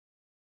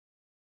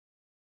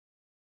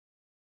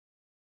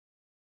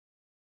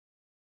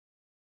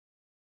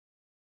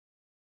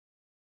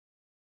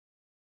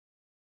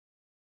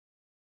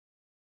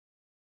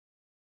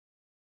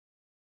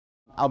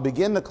I'll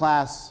begin the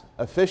class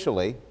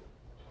officially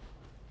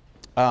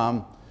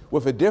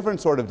with a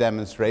different sort of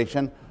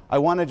demonstration. I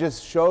want to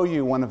just show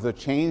you one of the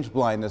change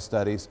blindness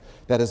studies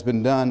that has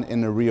been done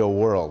in the real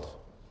world.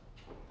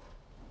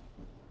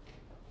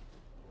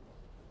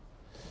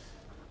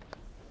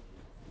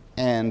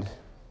 And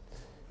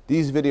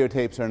these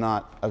videotapes are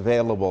not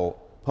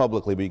available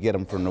publicly, but you get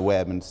them from the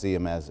web and see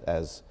them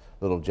as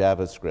little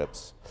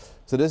JavaScripts.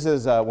 So this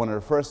is one of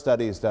the first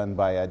studies done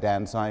by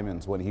Dan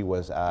Simons when he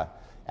was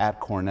at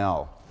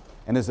Cornell.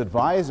 And his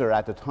advisor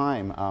at the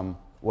time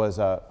was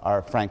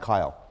our Frank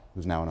Kyle,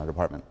 who's now in our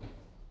department.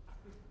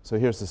 So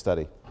here's the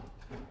study.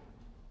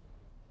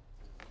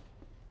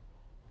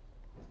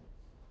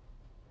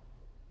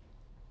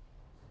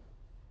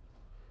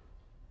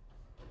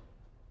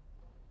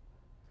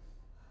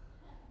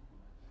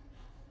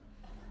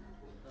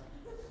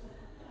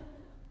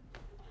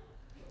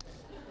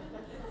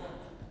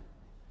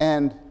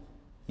 And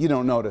you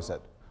don't notice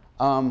it.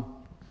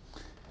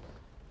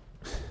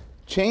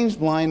 Change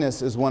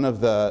blindness is one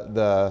of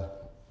the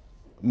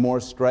more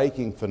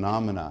striking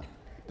phenomena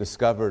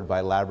discovered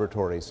by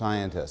laboratory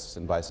scientists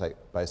and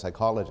by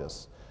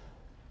psychologists.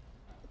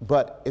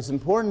 But it's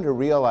important to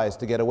realize,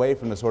 to get away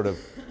from the sort of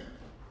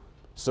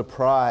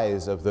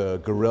surprise of the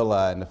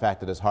gorilla and the fact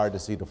that it's hard to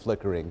see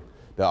the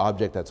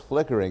object that's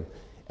flickering,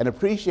 and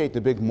appreciate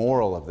the big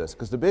moral of this,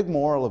 because the big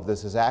moral of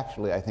this is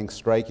actually, I think,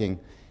 striking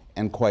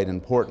and quite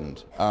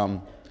important.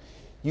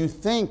 You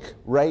think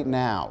right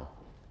now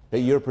that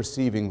you're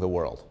perceiving the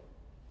world.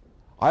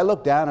 I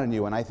look down on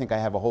you and I think I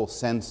have a whole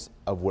sense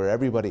of where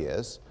everybody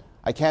is.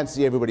 I can't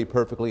see everybody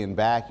perfectly in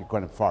back, you're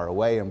kind of far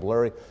away and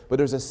blurry, but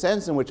there's a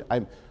sense in which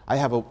I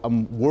have a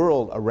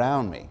world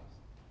around me.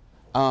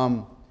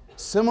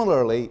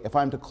 Similarly, if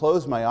I'm to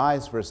close my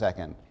eyes for a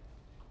second,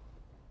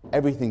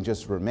 everything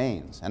just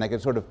remains, and I can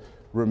sort of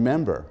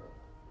remember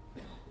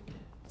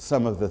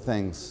some of the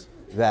things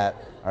that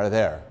are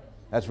there.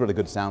 That's really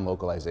good sound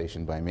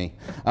localization by me.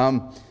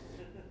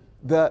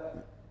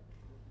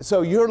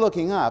 So you're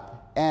looking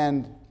up,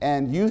 and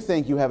you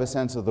think you have a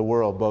sense of the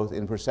world, both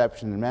in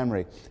perception and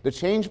memory. The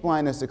change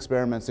blindness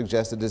experiment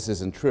suggests that this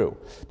isn't true.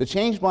 The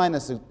change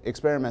blindness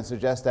experiment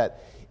suggests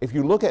that if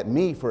you look at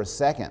me for a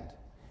second,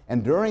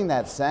 and during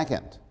that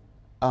second,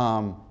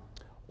 all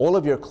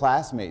of your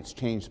classmates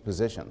change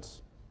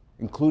positions,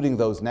 including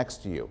those next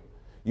to you,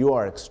 you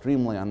are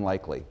extremely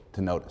unlikely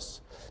to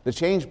notice. The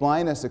change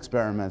blindness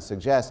experiment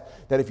suggests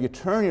that if you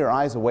turn your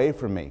eyes away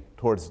from me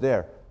towards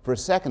there for a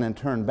second and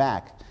turn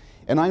back,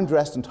 and I'm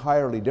dressed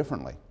entirely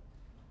differently,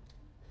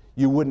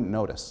 you wouldn't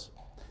notice.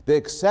 The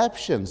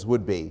exceptions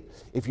would be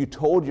if you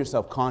told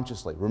yourself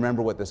consciously,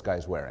 remember what this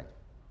guy's wearing.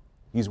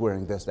 He's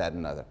wearing this, that, and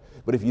another.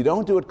 But if you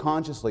don't do it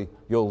consciously,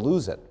 you'll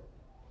lose it.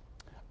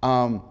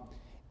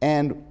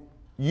 And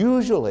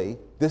usually,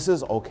 this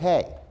is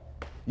okay.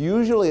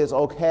 Usually it's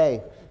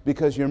okay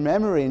because your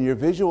memory and your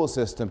visual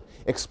system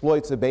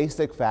exploits a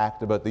basic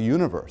fact about the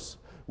universe,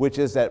 which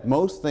is that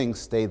most things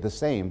stay the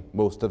same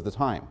most of the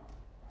time.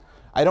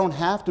 I don't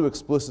have to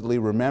explicitly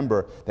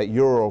remember that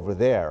you're over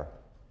there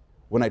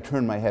when I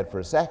turn my head for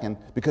a second,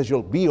 because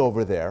you'll be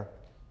over there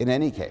in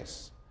any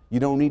case. You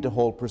don't need to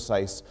hold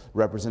precise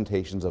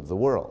representations of the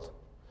world.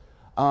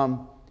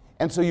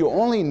 And so you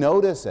only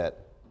notice it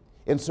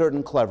in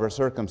certain clever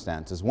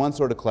circumstances. One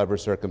sort of clever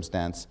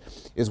circumstance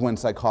is when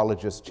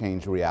psychologists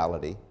change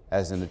reality,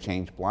 as in the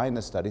change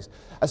blindness studies.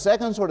 A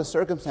second sort of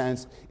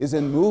circumstance is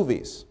in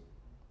movies.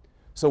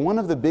 So one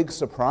of the big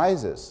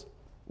surprises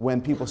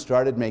when people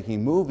started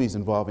making movies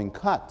involving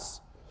cuts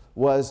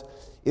was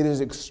it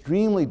is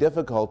extremely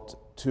difficult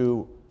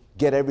to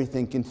get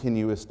everything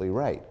continuously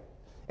right.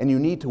 And you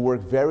need to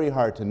work very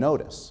hard to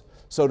notice.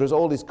 So there's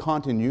all these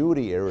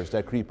continuity errors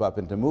that creep up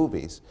into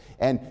movies.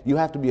 And you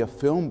have to be a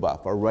film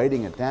buff or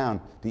writing it down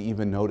to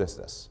even notice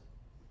this.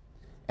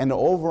 And the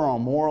overall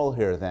moral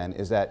here then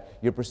is that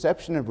your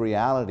perception of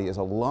reality is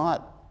a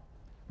lot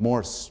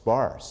more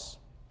sparse,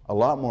 a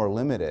lot more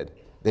limited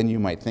than you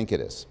might think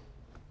it is.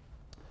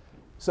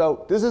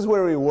 So this is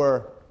where we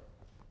were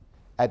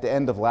at the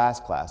end of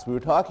last class. We were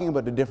talking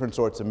about the different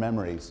sorts of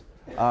memories.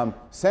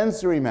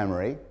 Sensory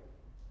memory,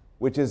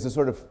 which is the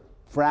sort of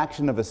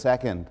fraction of a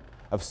second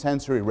of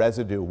sensory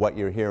residue, what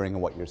you're hearing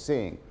and what you're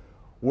seeing.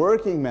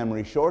 Working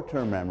memory,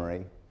 short-term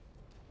memory,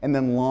 and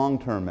then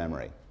long-term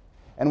memory.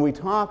 And we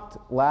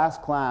talked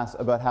last class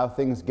about how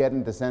things get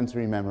into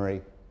sensory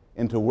memory,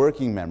 into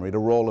working memory, the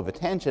role of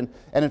attention,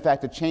 and in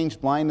fact the change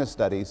blindness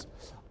studies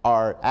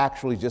are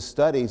actually just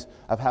studies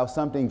of how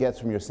something gets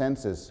from your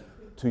senses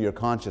to your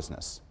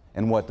consciousness,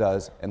 and what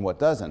does and what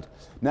doesn't.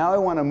 Now I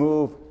want to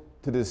move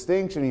to the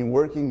distinction in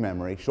working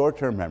memory,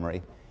 short-term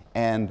memory,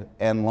 and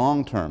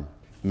long-term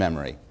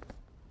memory.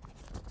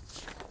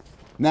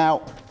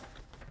 Now,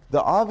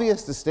 the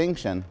obvious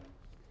distinction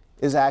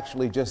is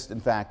actually just,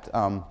 in fact,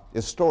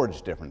 is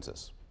storage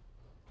differences.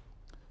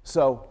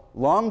 So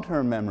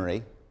long-term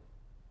memory,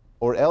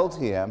 or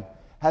LTM,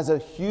 has a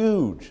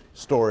huge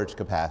storage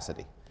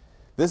capacity.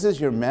 This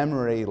is your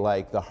memory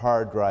like the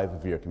hard drive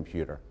of your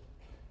computer.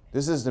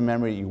 This is the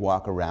memory you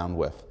walk around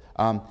with.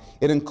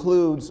 It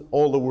includes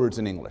all the words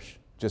in English,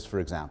 just for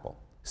example,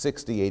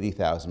 60,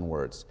 80,000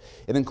 words.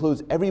 It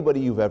includes everybody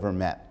you've ever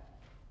met,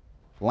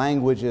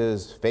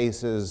 languages,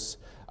 faces,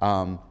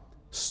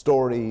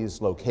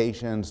 stories,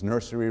 locations,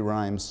 nursery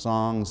rhymes,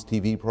 songs,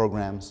 TV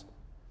programs.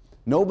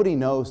 Nobody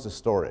knows the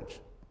storage.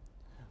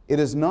 It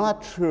is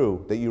not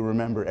true that you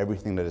remember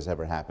everything that has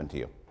ever happened to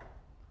you.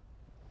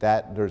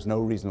 There's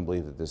no reason to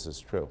believe that this is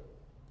true.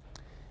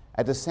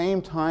 At the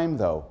same time,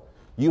 though,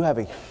 you have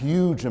a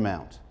huge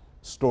amount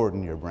stored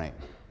in your brain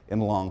in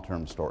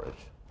long-term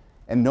storage.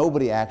 And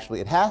nobody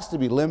actually, it has to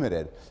be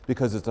limited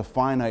because it's a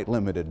finite,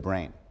 limited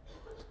brain.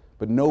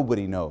 But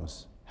nobody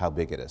knows how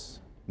big it is.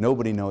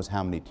 Nobody knows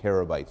how many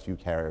terabytes you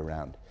carry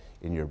around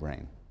in your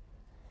brain.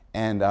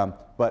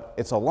 But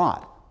it's a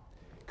lot.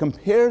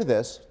 Compare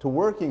this to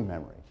working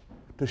memory,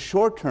 to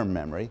short-term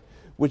memory,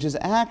 which is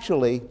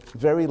actually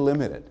very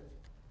limited.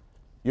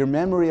 Your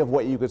memory of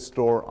what you could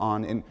store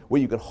on,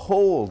 what you could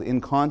hold in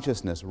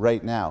consciousness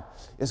right now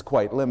is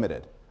quite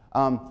limited.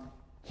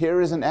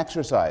 Here is an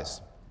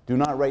exercise. Do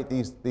not write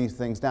these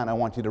things down. I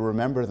want you to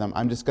remember them.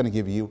 I'm just going to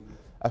give you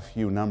a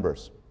few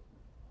numbers.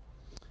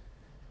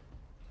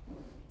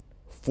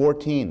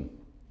 14,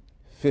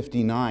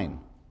 59,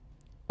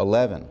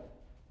 11,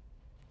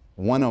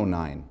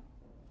 109,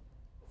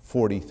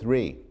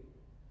 43,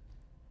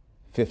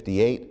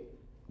 58,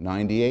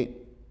 98,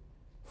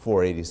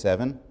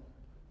 487,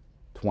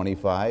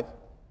 25,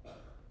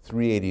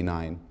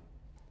 389,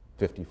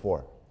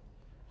 54.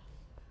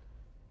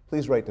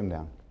 Please write them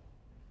down.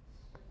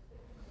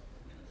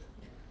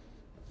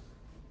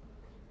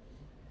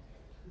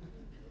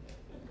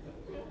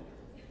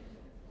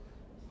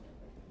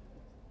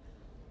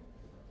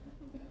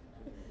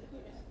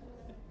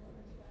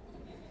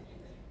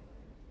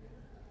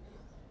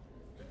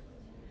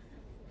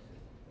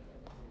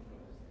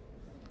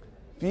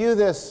 View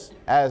this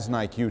as an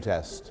IQ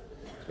test,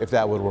 if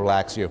that would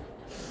relax you.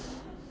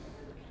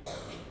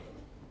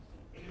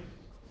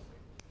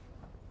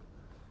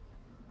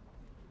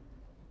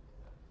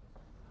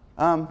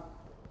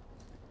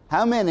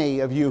 How many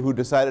of you who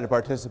decided to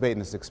participate in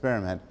this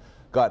experiment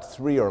got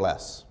 3 or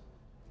less?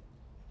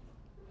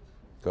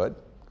 Good,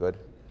 good.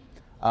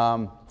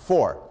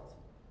 4,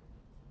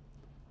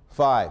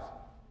 5,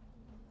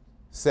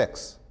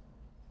 6,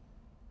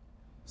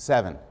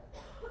 7,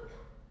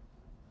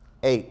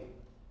 8,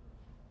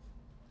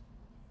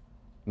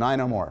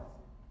 9 or more.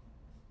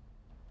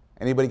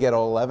 Anybody get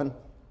all 11?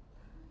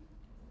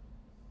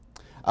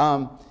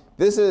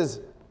 This is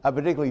a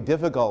particularly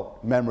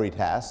difficult memory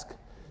task.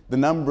 The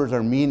numbers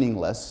are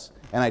meaningless,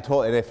 and I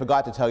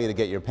forgot to tell you to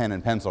get your pen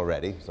and pencil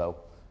ready, so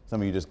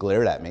some of you just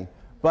glared at me.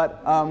 But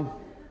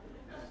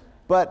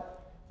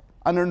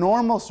under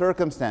normal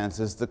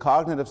circumstances, the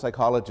cognitive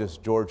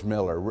psychologist George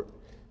Miller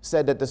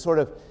said that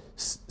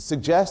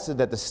suggested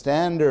that the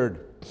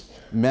standard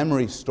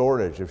memory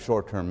storage of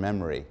short-term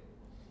memory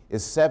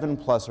is 7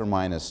 plus or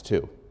minus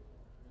 2.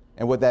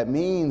 And what that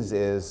means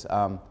is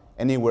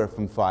anywhere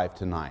from 5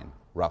 to 9,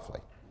 roughly.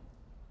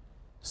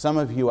 Some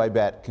of you, I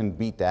bet, can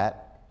beat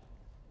that.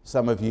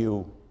 Some of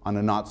you, on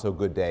a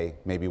not-so-good day,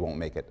 maybe won't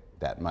make it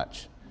that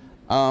much.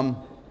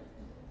 Now,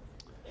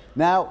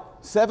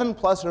 7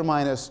 plus or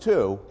minus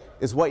 2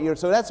 is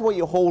so that's what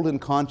you hold in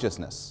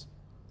consciousness.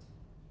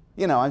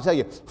 You know, I'm telling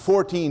you,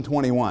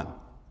 1421.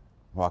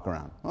 Walk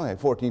around. Okay,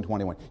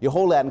 1421. You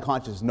hold that in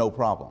consciousness, no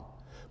problem.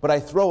 But I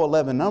throw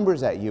 11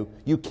 numbers at you,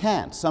 you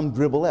can't. Some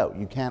dribble out.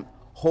 You can't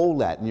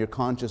hold that in your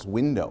conscious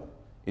window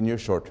in your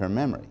short-term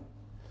memory.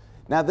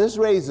 Now, this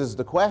raises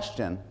the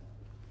question,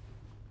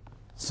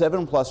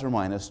 7 plus or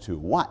minus 2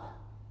 what?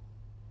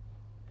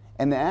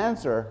 And the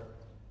answer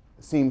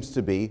seems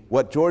to be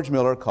what George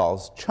Miller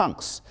calls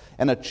chunks.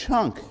 And a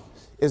chunk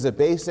is a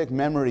basic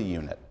memory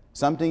unit,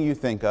 something you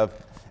think of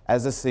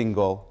as a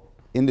single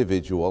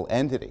individual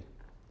entity.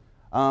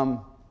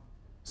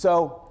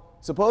 So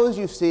suppose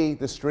you see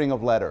the string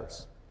of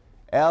letters,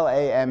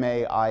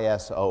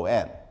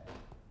 L-A-M-A-I-S-O-N.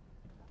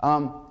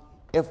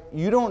 If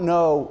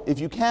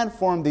you can't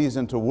form these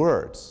into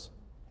words,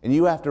 and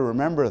you have to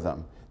remember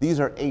them, these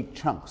are 8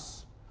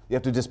 chunks. You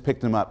have to just pick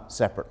them up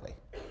separately.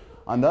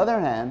 On the other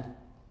hand,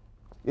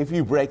 if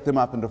you break them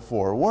up into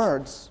 4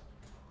 words,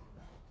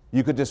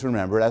 you could just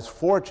remember it as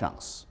 4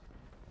 chunks.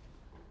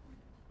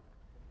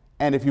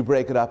 And if you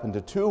break it up into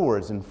 2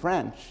 words in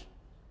French,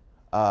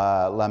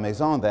 la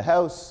maison, the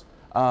house,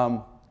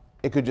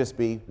 it could just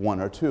be 1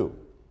 or 2.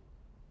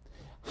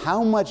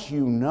 How much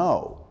you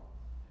know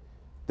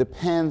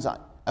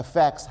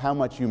affects how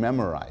much you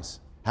memorize,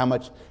 how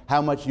much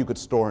you could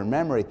store in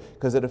memory,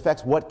 because it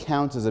affects what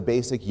counts as a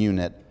basic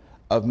unit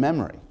of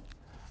memory.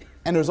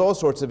 And there's all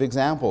sorts of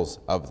examples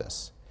of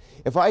this.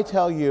 If I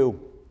tell you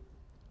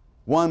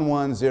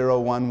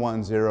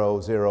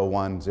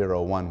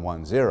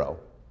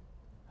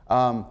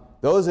 1101100101110,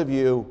 those of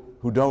you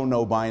who don't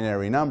know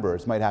binary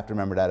numbers might have to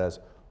remember that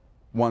as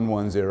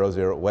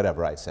 1100,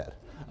 whatever I said.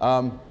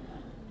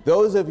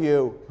 Those of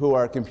you who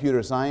are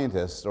computer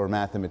scientists or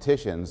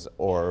mathematicians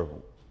or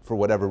for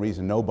whatever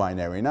reason know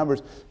binary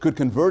numbers could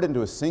convert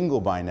into a single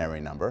binary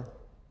number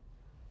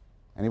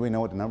Anybody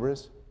know what the number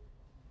is?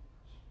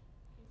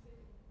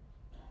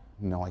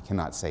 No, I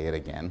cannot say it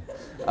again.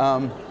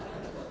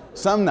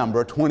 Some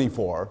number,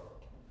 24.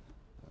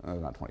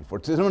 Not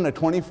 24. Some number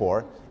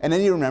 24, and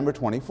then you remember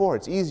 24.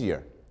 It's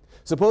easier.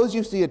 Suppose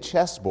you see a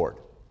chessboard,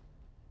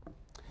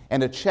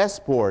 and a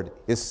chessboard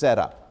is set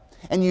up,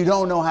 and you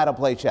don't know how to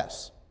play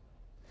chess.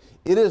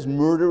 It is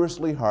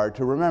murderously hard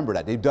to remember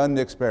that. They've done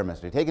the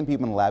experiments. They've taken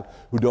people in the lab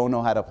who don't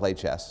know how to play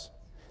chess.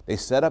 They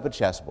set up a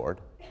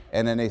chessboard,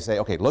 and then they say,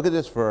 okay, look at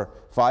this for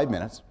 5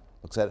 minutes.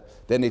 Looks at it.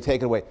 Then they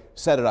take it away,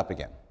 set it up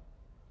again.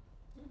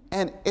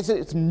 And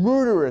it's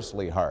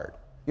murderously hard.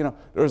 You know,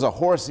 there's a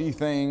horsey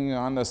thing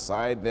on the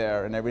side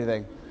there and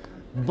everything.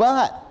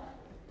 But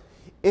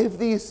if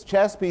these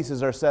chess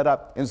pieces are set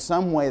up in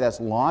some way that's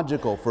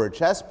logical for a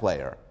chess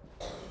player,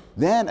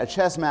 then a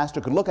chess master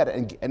could look at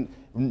it and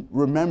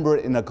remember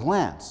it in a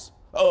glance.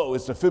 Oh,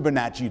 it's the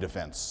Fibonacci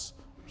defense,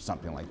 or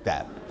something like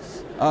that.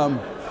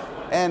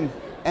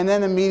 And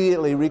then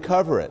immediately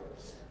recover it.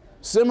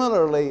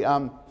 Similarly,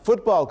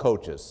 football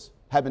coaches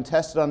have been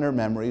tested on their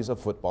memories of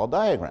football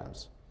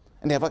diagrams.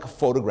 And they have like a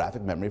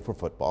photographic memory for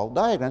football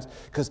diagrams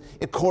because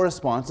it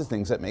corresponds to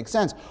things that make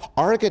sense.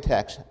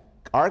 Architects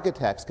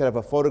could have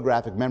a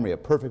photographic memory, a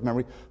perfect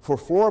memory for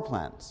floor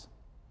plans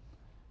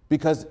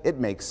because it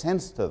makes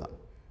sense to them.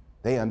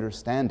 They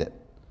understand it.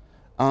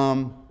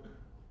 And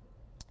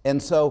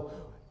so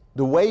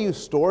the way you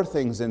store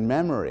things in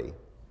memory,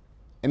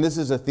 and this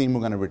is a theme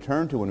we're going to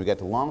return to when we get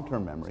to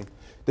long-term memory,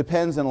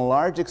 depends in a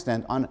large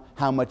extent on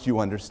how much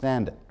you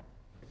understand it.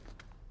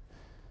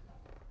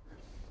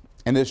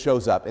 And this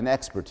shows up in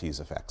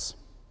expertise effects.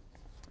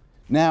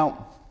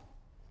 Now,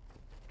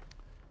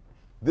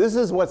 this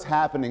is what's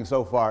happening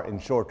so far in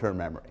short-term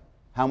memory,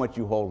 how much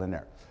you hold in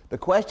there. The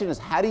question is,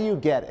 how do you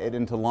get it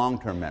into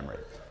long-term memory?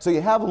 So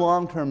you have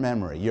long-term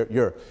memory,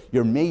 your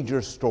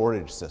major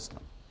storage system.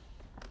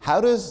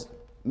 How does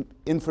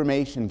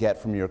information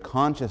get from your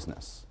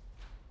consciousness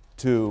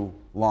to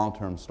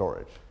long-term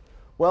storage?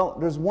 Well,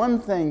 there's one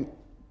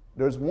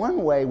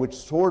way which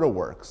sort of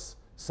works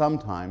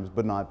sometimes,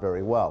 but not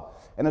very well.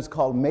 And it's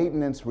called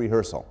maintenance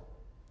rehearsal.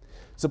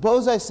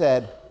 Suppose I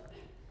said,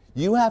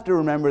 you have to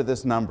remember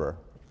this number,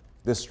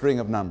 this string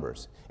of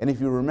numbers. And if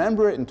you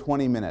remember it in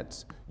 20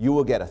 minutes, you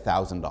will get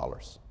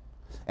 $1,000.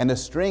 And the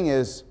string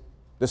is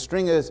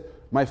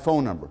my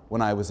phone number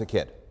when I was a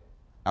kid.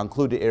 I'll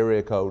include the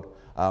area code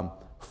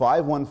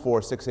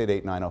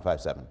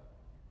 514-688-9057.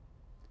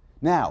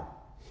 Now,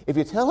 if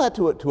you tell that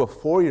to a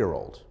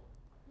 4-year-old,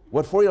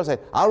 what 4-year-old say?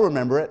 I'll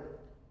remember it.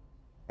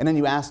 And then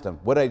you ask them,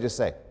 what did I just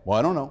say? Well,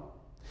 I don't know.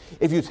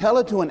 If you tell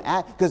it to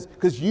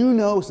because you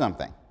know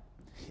something.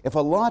 If a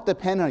lot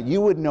depended on it,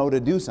 you would know to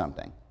do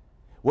something.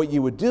 What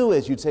you would do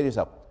is you'd say to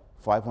yourself,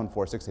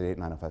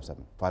 514-688-9057,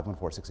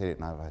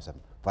 514-688-9057,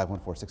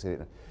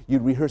 514-688.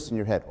 You'd rehearse in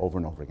your head over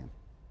and over again.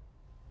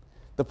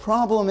 The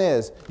problem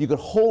is you could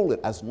hold it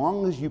as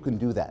long as you can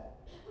do that.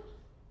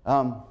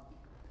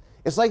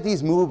 It's like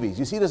these movies.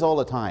 You see this all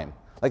the time,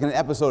 like in an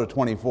episode of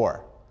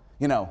 24.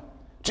 You know,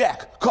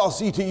 Jack, call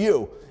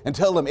CTU and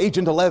tell them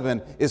Agent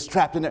 11 is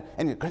trapped in there.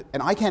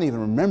 And I can't even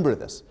remember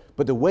this.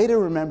 But the way to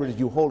remember it is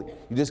you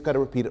just got to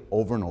repeat it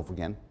over and over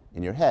again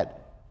in your head.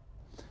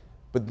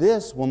 But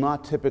this will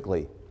not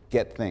typically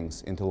get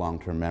things into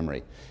long-term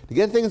memory. To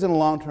get things into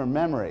long-term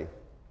memory,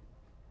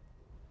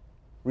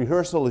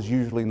 rehearsal is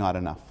usually not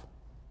enough.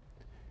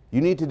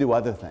 You need to do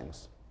other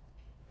things.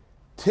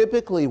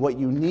 Typically, what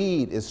you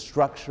need is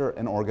structure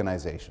and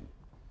organization.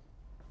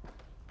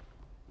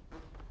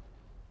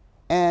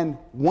 And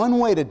one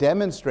way to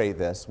demonstrate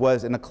this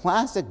was in a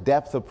classic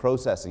depth of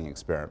processing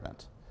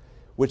experiment,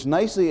 which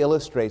nicely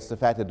illustrates the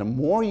fact that the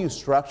more you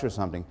structure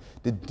something,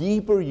 the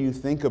deeper you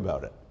think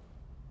about it,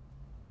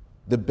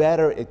 the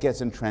better it gets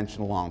entrenched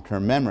in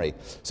long-term memory.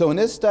 So in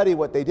this study,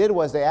 what they did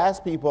was they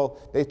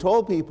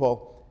told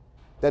people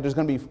that there's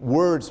going to be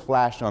words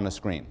flashed on the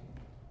screen.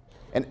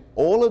 And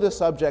all of the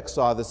subjects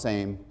saw the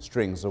same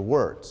strings of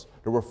words.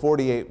 There were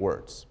 48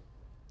 words.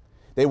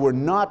 They were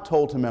not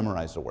told to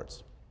memorize the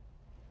words.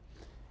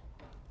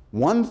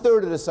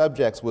 1/3 of the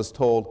subjects was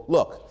told,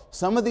 look,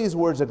 some of these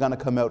words are going to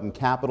come out in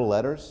capital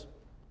letters,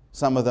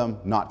 some of them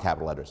not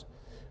capital letters.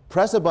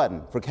 Press a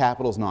button for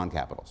capitals,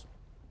 non-capitals.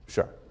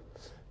 Sure.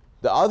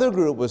 The other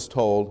group was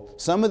told,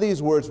 some of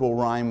these words will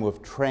rhyme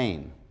with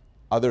train,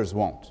 others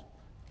won't.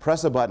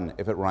 Press a button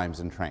if it rhymes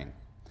in train.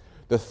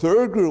 The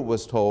third group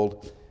was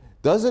told,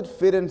 does it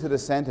fit into the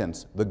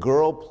sentence, the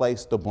girl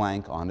placed a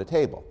blank on the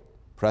table?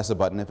 Press a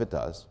button if it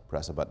does,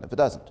 press a button if it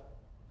doesn't.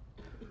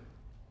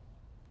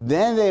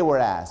 Then they were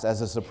asked,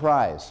 as a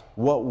surprise,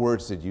 what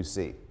words did you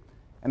see?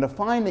 And the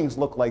findings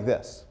looked like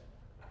this.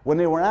 When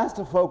they were asked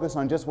to focus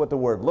on just what the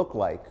word looked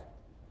like,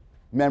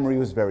 memory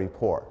was very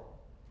poor.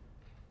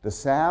 The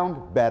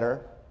sound,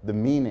 better. The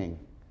meaning,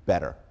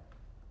 better.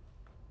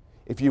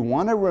 If you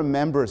want to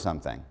remember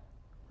something,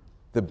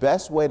 the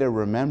best way to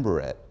remember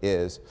it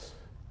is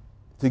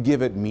to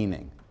give it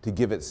meaning, to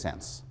give it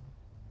sense.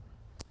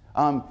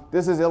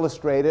 This is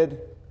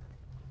illustrated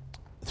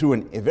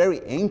through a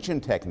very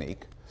ancient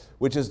technique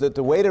which is that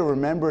the way to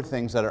remember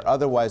things that are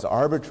otherwise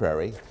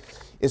arbitrary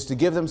is to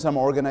give them some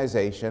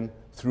organization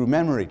through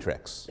memory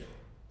tricks,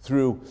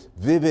 through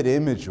vivid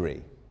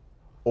imagery,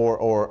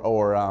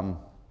 or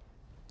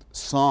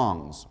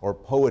songs, or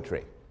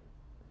poetry.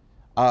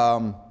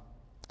 And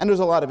there's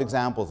a lot of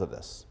examples of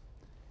this.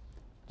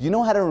 Do you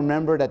know how to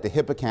remember that the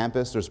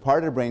hippocampus, there's part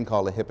of the brain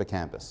called the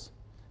hippocampus.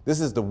 This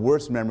is the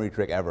worst memory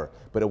trick ever,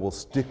 but it will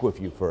stick with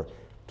you for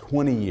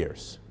 20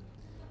 years.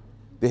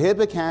 The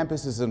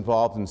hippocampus is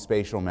involved in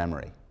spatial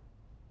memory.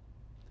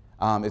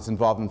 It's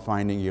involved in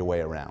finding your way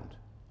around.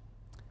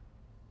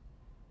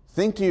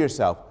 Think to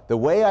yourself, the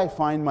way I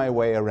find my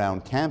way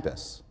around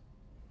campus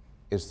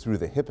is through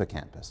the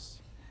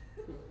hippocampus.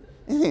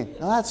 You think,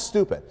 well, that's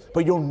stupid,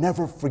 but you'll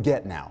never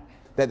forget now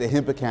that the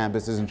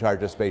hippocampus is in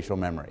charge of spatial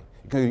memory.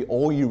 It can be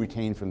all you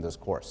retain from this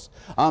course.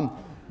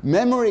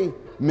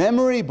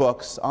 Memory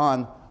books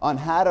on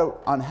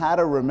how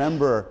to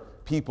remember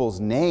people's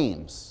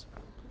names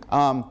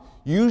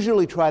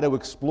usually try to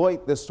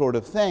exploit this sort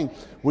of thing,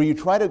 where you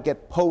try to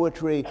get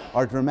poetry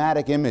or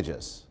dramatic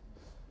images.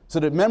 So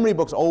that memory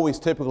books always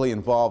typically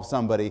involve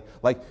somebody,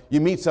 like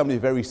you meet somebody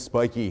with very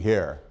spiky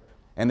hair,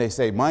 and they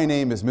say, "My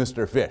name is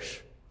Mr.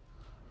 Fish."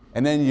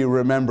 And then you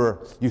remember,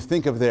 you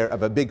think of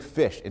a big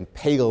fish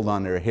impaled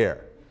on their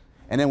hair.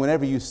 And then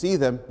whenever you see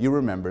them, you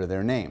remember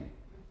their name.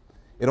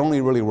 It only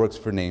really works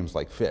for names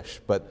like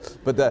fish. But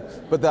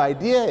the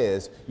idea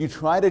is, you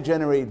try to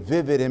generate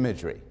vivid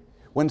imagery.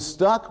 When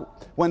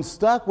stuck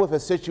with a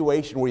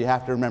situation where you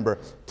have to remember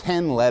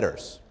 10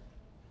 letters,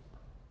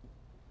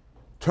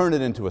 turn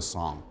it into a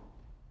song,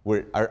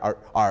 or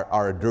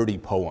a dirty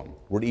poem,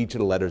 where each of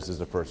the letters is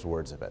the first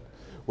words of it.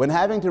 When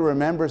having to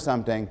remember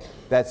something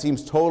that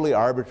seems totally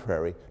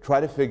arbitrary, try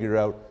to figure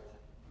out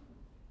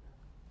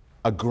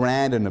a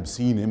grand and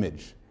obscene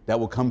image that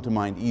will come to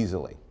mind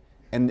easily.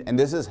 And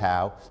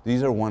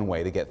these are one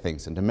way to get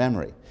things into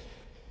memory.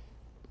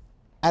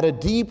 At a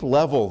deep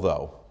level,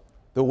 though,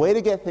 the way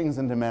to get things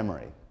into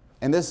memory,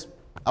 and this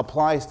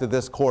applies to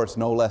this course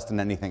no less than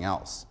anything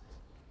else,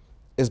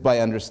 is by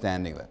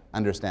understanding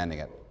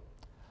it.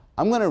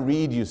 I'm going to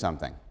read you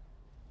something,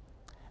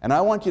 and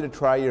I want you to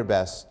try your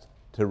best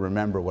to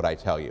remember what I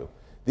tell you.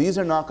 These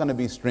are not going to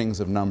be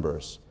strings of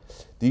numbers.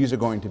 This is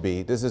going to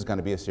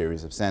be a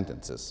series of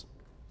sentences.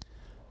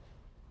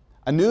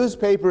 A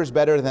newspaper is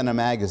better than a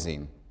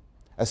magazine.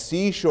 A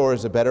seashore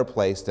is a better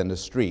place than the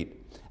street.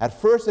 At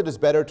first, it is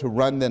better to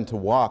run than to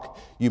walk.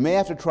 You may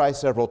have to try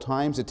several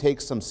times. It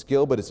takes some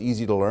skill, but it's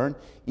easy to learn.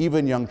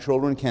 Even young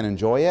children can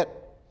enjoy it.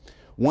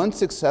 Once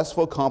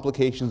successful,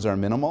 complications are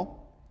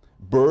minimal.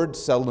 Birds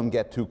seldom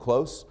get too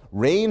close.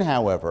 Rain,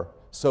 however,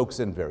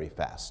 soaks in very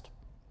fast.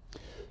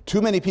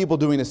 Too many people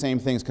doing the same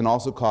things can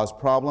also cause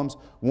problems.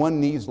 One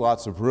needs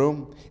lots of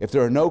room. If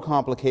there are no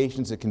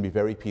complications, it can be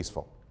very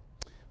peaceful.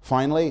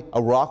 Finally,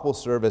 a rock will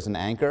serve as an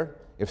anchor.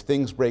 If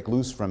things break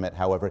loose from it,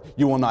 however,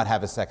 you will not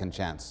have a second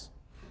chance.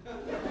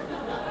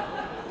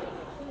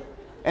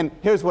 And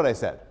here's what I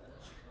said.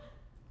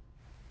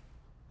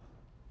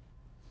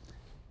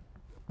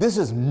 This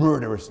is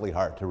murderously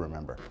hard to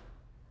remember.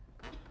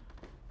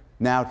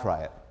 Now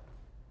try it.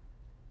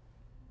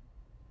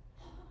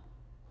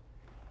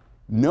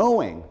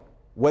 Knowing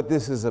what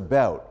this is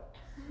about,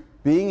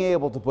 being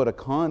able to put a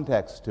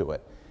context to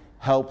it,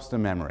 helps the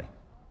memory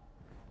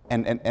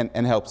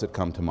and helps it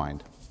come to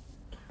mind.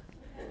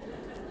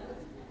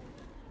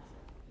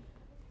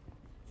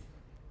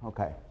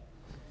 Okay.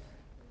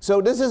 So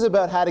this is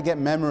about how to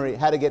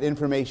get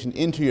information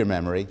into your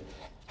memory.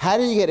 How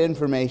do you get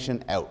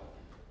information out?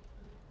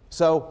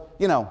 So,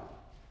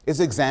 it's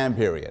exam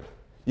period.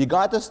 You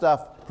got the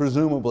stuff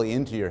presumably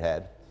into your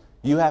head.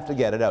 You have to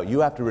get it out. You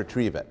have to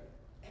retrieve it.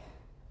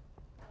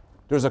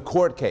 There's a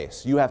court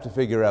case. You have to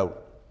figure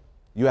out,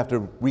 you have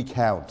to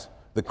recount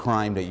the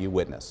crime that you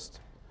witnessed.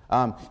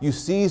 You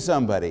see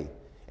somebody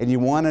and you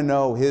want to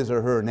know his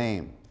or her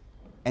name,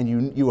 and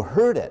you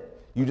heard it.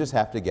 You just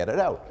have to get it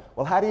out.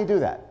 Well, how do you do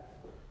that?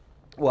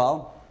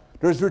 Well,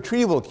 there's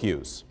retrieval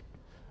cues.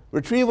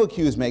 Retrieval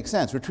cues make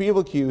sense.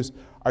 Retrieval cues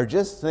are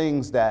just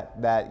things that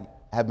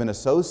have been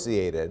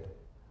associated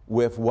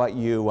with what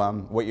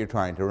you're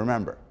trying to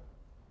remember.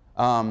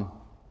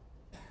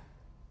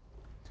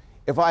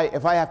 If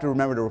I have to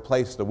remember to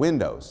replace the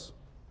windows,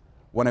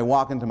 when I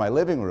walk into my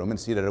living room and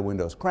see that a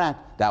window's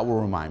cracked, that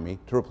will remind me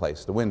to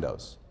replace the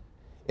windows.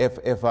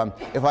 If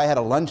I had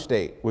a lunch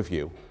date with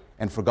you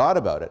and forgot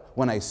about it,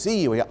 when I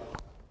see you, I go,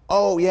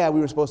 oh yeah, we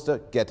were supposed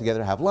to get together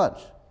to have lunch.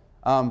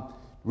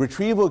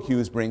 Retrieval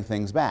cues bring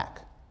things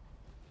back.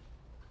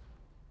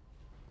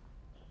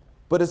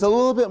 But it's a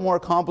little bit more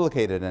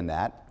complicated than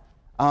that.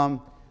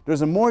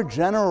 There's a more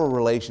general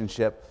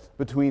relationship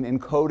between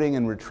encoding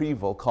and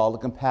retrieval called the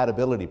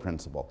compatibility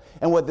principle.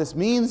 And what this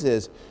means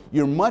is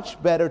you're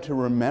much better to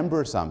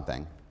remember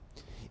something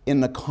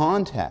in the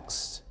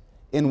context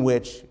in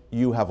which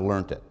you have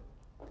learnt it.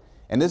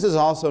 And this is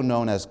also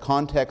known as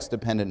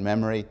context-dependent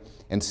memory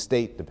and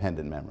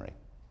state-dependent memory.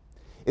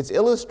 It's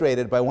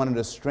illustrated by one of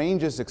the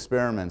strangest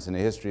experiments in the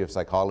history of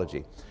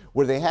psychology,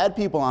 where they had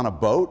people on a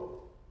boat,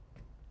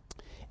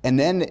 And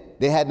then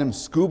they had them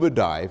scuba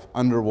dive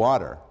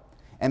underwater.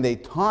 And they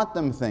taught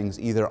them things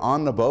either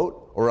on the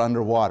boat or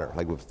underwater,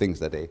 like with things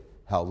that they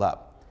held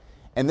up.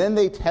 And then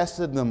they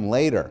tested them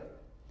later.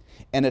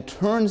 And it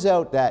turns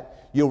out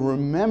that you'll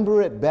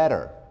remember it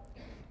better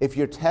if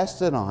you're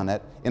tested on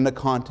it in the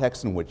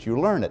context in which you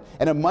learn it.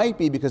 And it might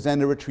be because then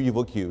the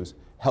retrieval cues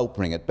help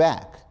bring it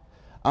back.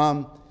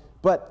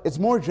 But it's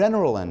more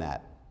general than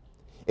that.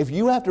 If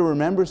you have to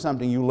remember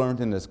something you learned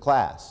in this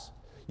class,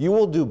 you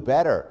will do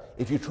better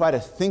if you try to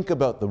think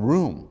about the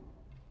room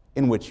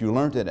in which you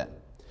learned it in.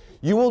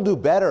 You will do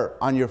better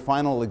on your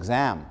final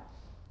exam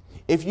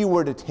if you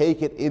were to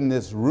take it in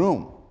this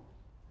room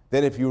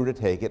than if you were to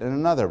take it in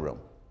another room.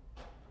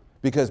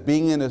 Because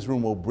being in this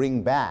room will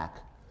bring back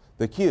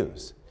the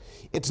cues.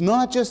 It's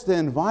not just the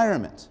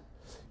environment.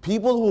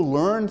 People who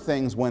learn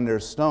things when they're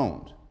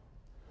stoned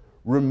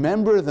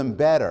remember them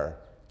better,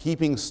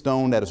 keeping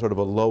stoned at a sort of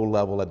a low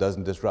level that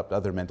doesn't disrupt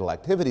other mental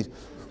activities,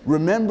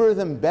 remember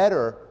them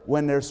better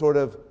when they're sort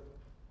of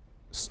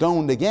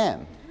stoned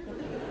again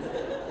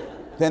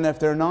than if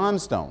they're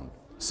non-stoned.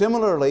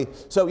 Similarly,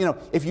 so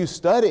if you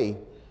study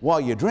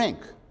while you drink,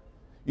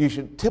 you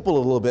should tipple a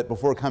little bit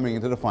before coming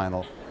into the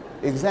final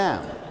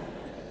exam.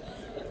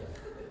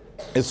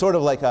 It's sort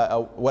of like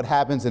a what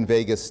happens in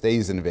Vegas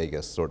stays in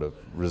Vegas sort of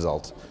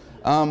result.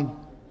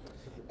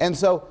 And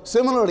so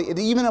similarly, it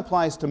even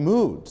applies to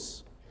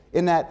moods,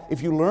 in that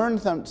if you learn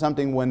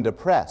something when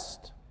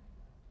depressed,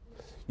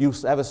 you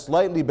have a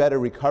slightly better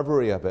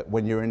recovery of it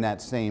when you're in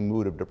that same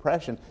mood of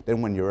depression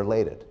than when you're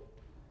elated.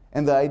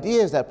 And the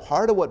idea is that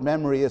part of what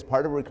memory is,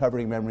 part of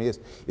recovering memory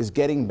is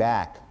getting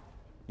back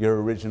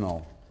your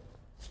original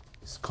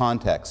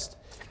context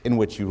in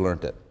which you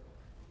learned it.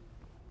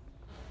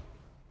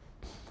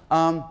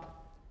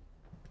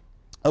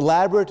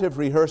 Elaborative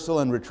rehearsal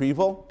and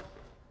retrieval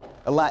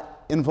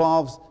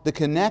involves the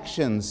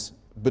connections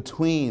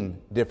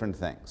between different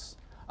things.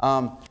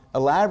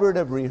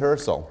 Elaborative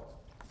rehearsal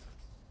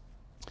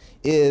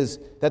is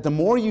that the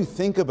more you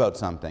think about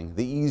something,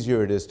 the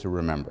easier it is to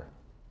remember.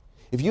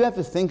 If you have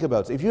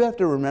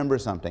to remember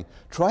something,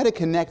 try to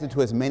connect it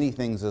to as many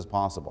things as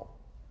possible.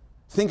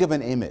 Think of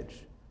an image.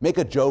 Make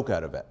a joke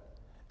out of it.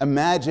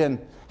 Imagine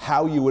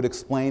how you would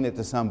explain it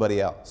to somebody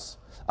else.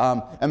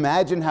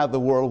 Imagine what the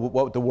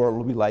world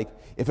would be like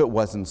if it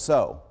wasn't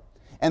so.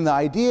 And the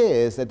idea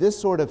is that this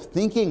sort of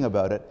thinking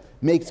about it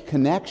makes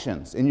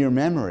connections in your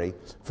memory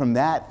from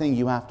that thing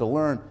you have to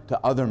learn to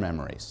other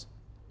memories,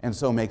 and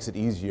so makes it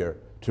easier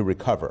to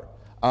recover.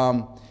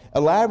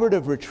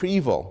 Elaborative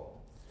retrieval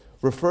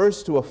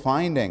refers to a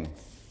finding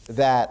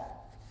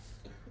that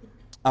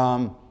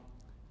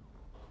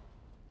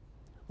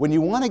when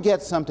you want to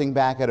get something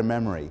back out of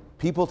memory,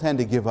 people tend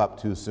to give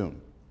up too soon.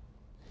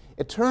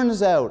 It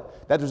turns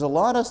out that there's a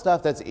lot of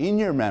stuff that's in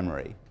your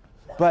memory,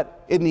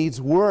 but it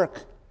needs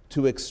work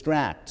to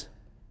extract.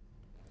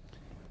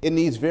 It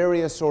needs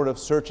various sort of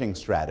searching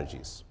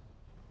strategies.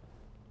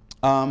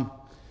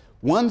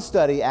 One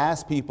study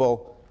asked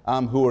people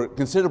who were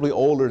considerably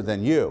older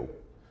than you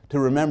to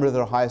remember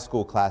their high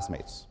school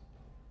classmates.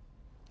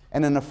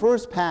 And in the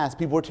first pass,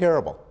 people were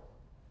terrible.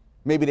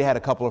 Maybe they had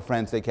a couple of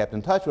friends they kept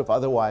in touch with,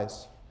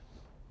 otherwise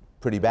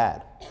pretty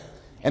bad.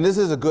 And this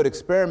is a good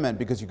experiment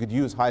because you could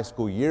use high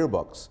school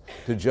yearbooks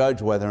to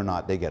judge whether or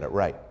not they get it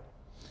right.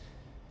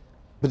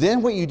 But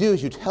then what you do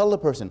is you tell the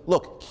person,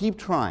 look, keep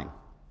trying.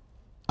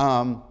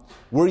 Who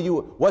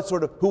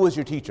was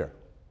your teacher?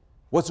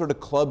 What sort of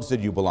clubs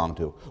did you belong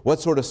to? What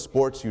sort of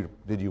sports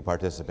did you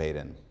participate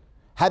in?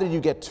 How did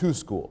you get to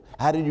school?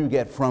 How did you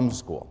get from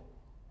school?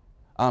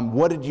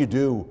 What did you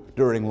do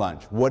during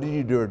lunch? What did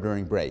you do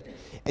during break?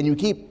 And you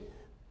keep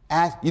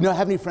asking,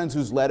 have any friends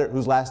whose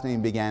last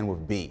name began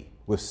with B,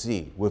 with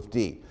C, with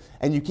D?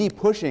 And you keep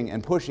pushing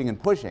and pushing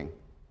and pushing.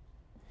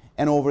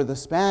 And over the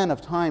span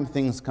of time,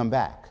 things come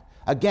back.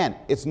 Again,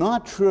 it's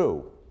not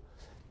true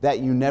that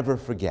you never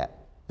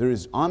forget. There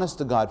is honest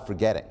to God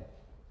forgetting.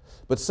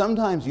 But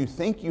sometimes you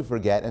think you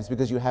forget, and it's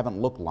because you haven't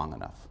looked long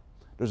enough.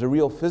 There's a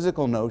real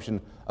physical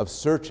notion of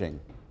searching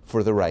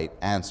for the right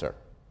answer.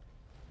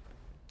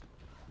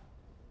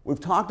 We've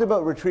talked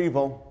about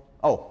retrieval.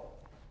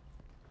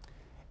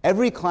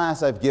 Every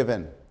class I've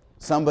given,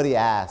 somebody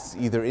asks,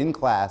 either in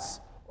class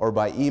or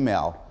by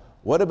email,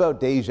 what about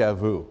déjà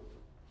vu?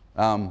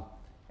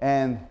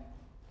 And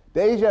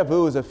déjà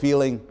vu is a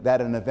feeling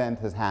that an event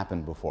has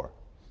happened before.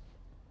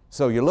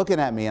 So you're looking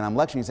at me and I'm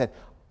lecturing, you said,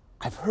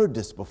 I've heard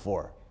this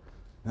before.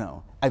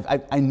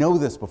 I know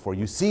this before.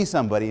 You see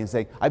somebody and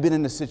say, I've been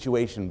in this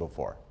situation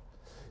before.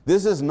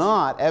 This is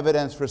not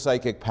evidence for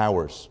psychic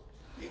powers,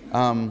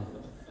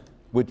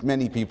 which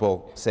many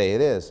people say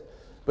it is.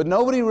 But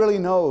nobody really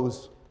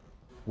knows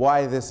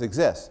why this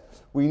exists.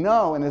 We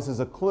know, and this is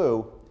a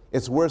clue,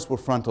 it's worse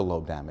with frontal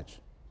lobe damage.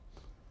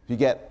 If you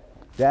get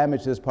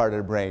damage to this part of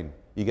the brain,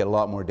 you get a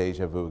lot more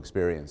déjà vu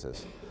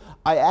experiences.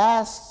 I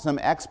asked some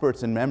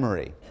experts in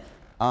memory,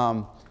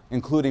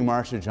 including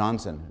Marcia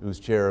Johnson, who's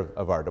chair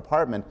of our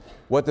department,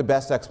 what the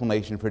best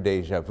explanation for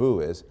déjà vu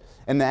is.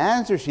 And the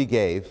answer she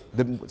gave,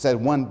 said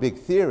one big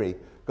theory,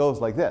 goes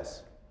like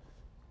this.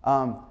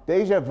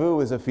 Deja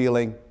vu is a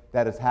feeling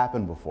that has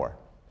happened before.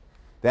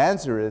 The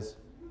answer is,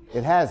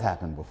 it has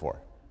happened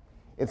before.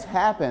 It's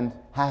happened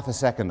half a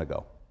second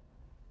ago.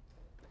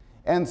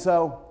 And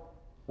so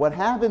what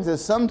happens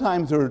is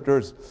sometimes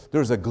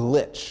there's a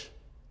glitch,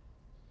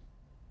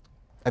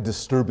 a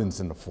disturbance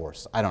in the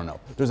force. I don't know.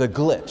 There's a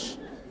glitch.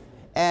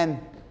 And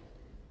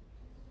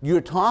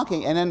you're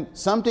talking, and then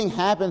something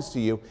happens to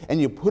you,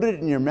 and you put it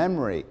in your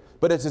memory,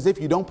 but it's as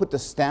if you don't put the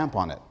stamp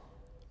on it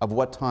of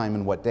what time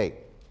and what date.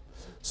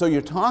 So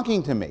you're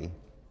talking to me,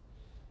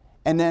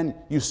 and then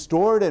you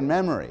store it in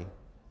memory,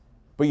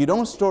 but you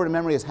don't store it in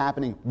memory as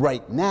happening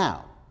right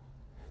now.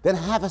 Then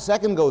half a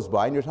second goes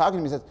by, and you're talking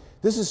to me and says,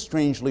 this is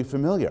strangely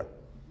familiar.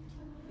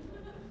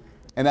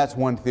 And that's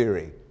one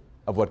theory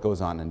of what goes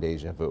on in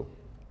deja vu.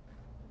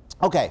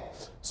 Okay,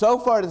 so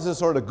far this is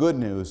sort of good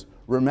news,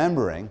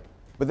 remembering,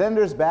 but then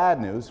there's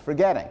bad news,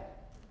 forgetting.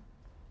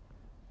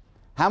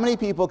 How many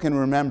people can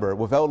remember,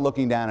 without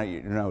looking down at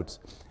your notes,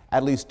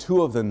 at least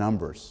two of the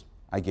numbers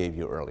I gave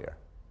you earlier?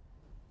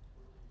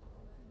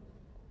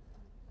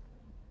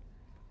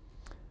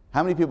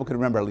 How many people can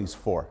remember at least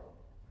four?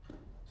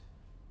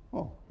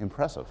 Oh,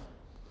 impressive.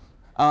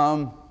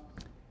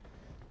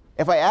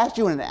 If I asked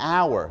you in an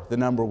hour, the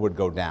number would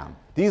go down.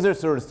 These are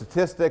sort of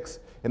statistics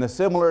in a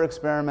similar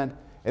experiment,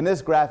 and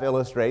this graph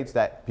illustrates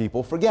that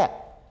people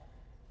forget.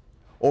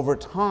 Over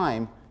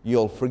time,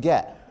 you'll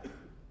forget.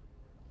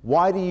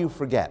 Why do you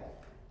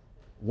forget?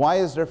 Why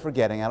is there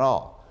forgetting at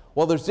all?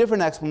 Well, there's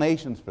different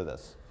explanations for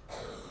this.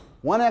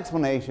 One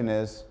explanation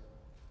is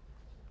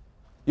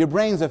your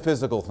brain's a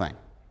physical thing.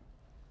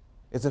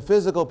 It's a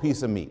physical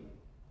piece of meat.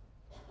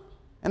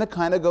 And it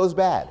kind of goes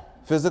bad.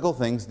 Physical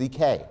things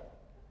decay.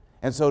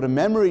 And so the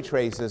memory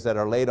traces that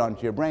are laid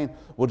onto your brain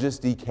will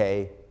just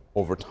decay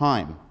over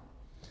time.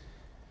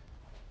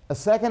 A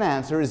second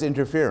answer is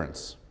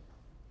interference.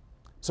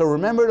 So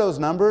remember those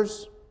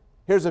numbers?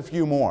 Here's a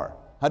few more.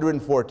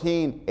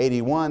 114,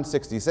 81,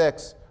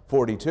 66,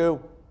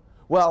 42.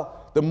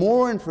 Well, the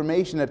more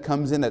information that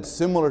comes in that's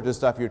similar to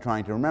stuff you're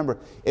trying to remember,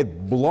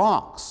 it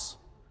blocks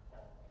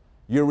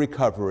your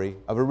recovery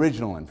of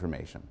original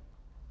information.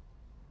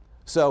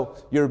 So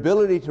your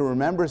ability to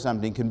remember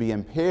something can be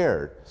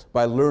impaired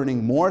by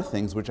learning more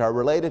things which are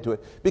related to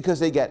it because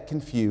they get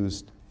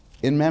confused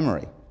in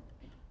memory.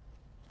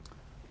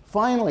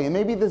 Finally, and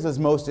maybe this is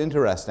most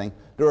interesting,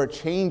 there are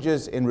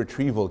changes in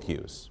retrieval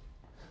cues.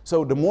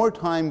 So the more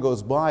time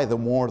goes by, the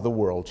more the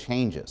world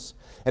changes.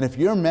 And if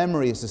your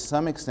memory is to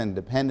some extent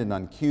dependent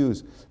on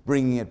cues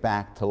bringing it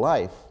back to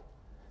life,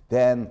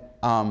 then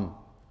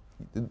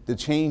the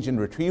change in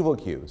retrieval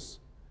cues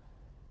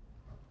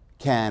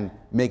can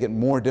make it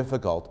more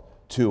difficult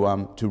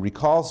to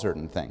recall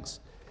certain things.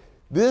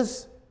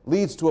 This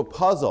leads to a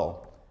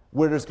puzzle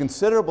where there's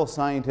considerable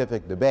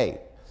scientific debate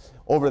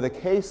over the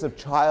case of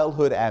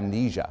childhood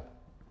amnesia.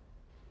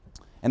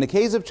 And the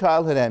case of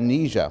childhood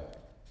amnesia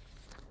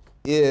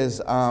is,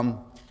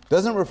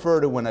 doesn't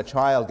refer to when a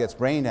child gets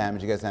brain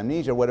damage, gets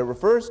amnesia. What it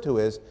refers to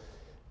is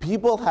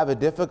people have a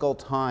difficult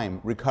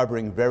time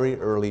recovering very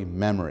early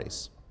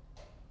memories.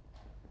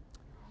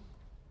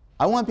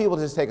 I want people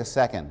to just take a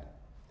second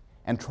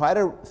and try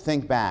to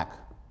think back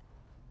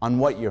on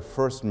what your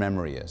first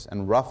memory is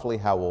and roughly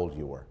how old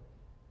you were.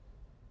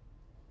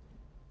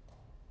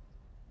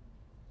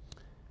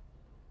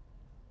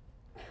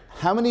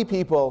 How many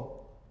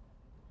people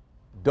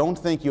don't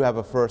think you have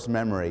a first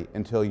memory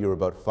until you're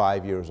about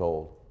 5 years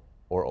old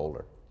or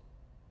older?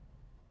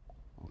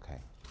 Okay.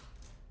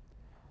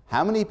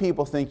 How many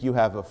people think you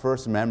have a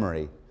first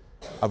memory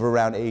of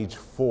around age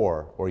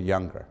 4 or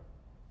younger?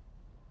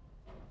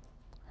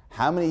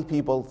 How many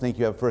people think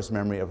you have first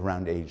memory of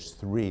around age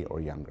 3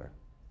 or younger?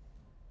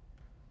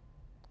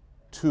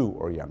 2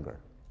 or younger?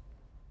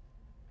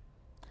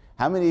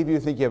 How many of you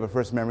think you have a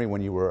first memory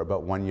when you were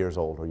about 1 year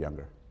old or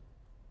younger?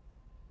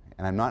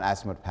 And I'm not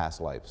asking about past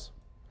lives.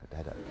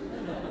 That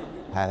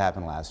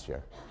happened last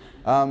year.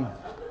 How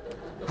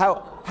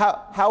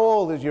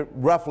old is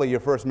roughly your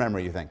first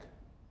memory, you think?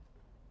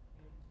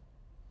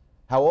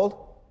 How old?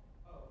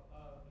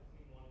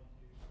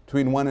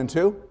 Between 1 and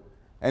 2?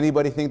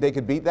 Anybody think they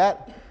could beat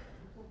that?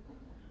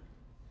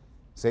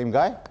 Same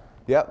guy?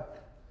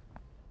 Yep.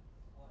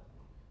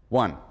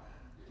 1.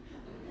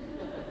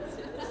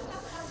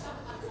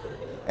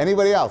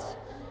 Anybody else?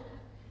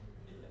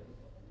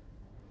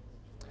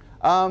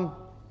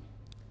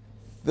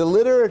 The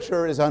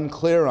literature is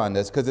unclear on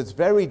this because it's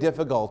very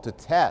difficult to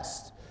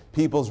test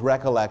people's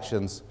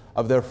recollections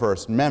of their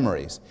first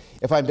memories.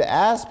 If I'm to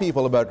ask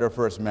people about their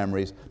first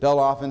memories, they'll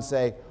often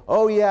say,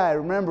 oh yeah, I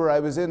remember I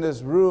was in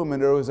this room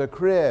and there was a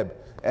crib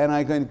and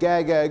I went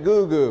gaga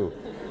goo goo.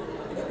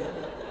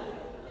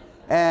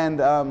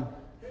 And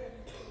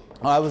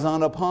I was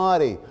on a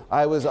potty,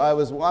 I was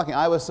walking,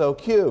 I was so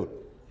cute.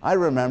 I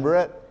remember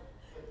it.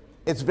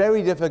 It's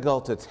very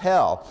difficult to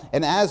tell,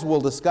 and as we'll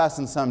discuss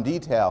in some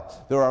detail,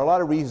 there are a lot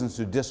of reasons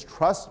to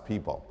distrust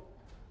people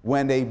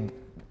when they,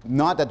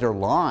 not that they're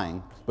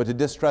lying, but to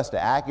distrust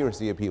the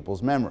accuracy of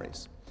people's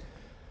memories.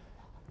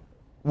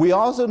 We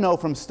also know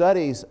from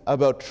studies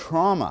about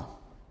trauma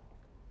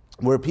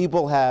where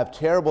people have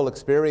terrible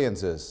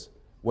experiences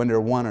when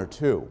they're 1 or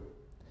 2.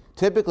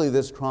 Typically,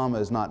 this trauma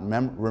is not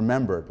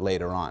remembered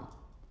later on.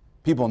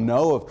 People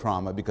know of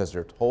trauma because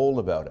they're told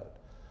about it,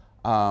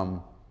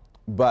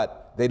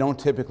 but they don't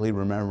typically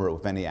remember it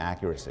with any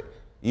accuracy.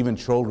 Even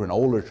children,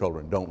 older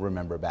children, don't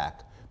remember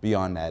back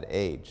beyond that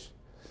age.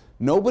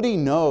 Nobody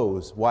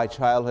knows why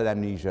childhood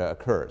amnesia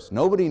occurs.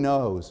 Nobody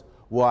knows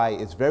why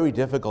it's very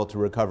difficult to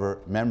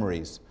recover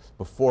memories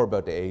before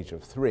about the age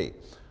of 3.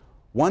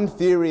 One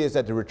theory is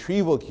that the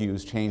retrieval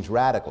cues change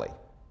radically.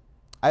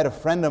 I had a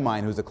friend of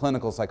mine who's a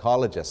clinical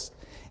psychologist,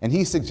 and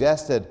he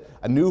suggested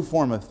a new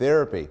form of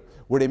therapy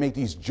where they make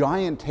these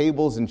giant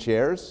tables and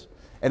chairs,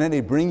 and then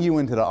they bring you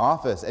into the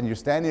office, and you're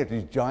standing at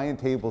these giant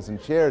tables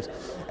and chairs,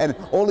 and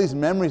all these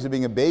memories of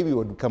being a baby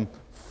would come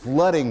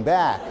flooding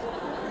back.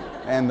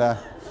 And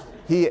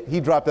he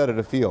dropped out of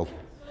the field.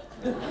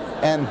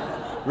 And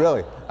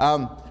really,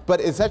 but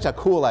it's such a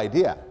cool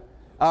idea.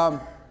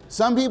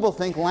 Some people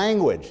think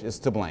language is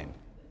to blame.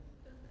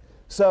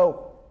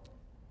 So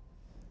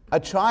a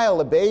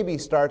child, a baby,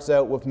 starts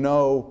out with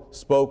no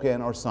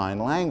spoken or sign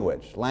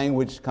language.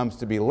 Language comes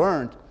to be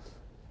learned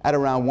at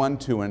around 1,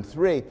 2, and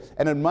 3.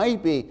 And it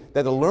might be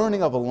that the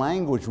learning of a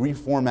language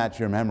reformats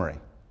your memory.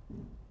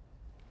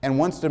 And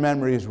once the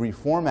memory is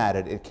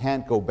reformatted, it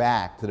can't go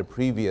back to the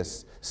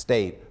previous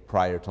state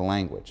prior to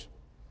language.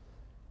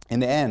 In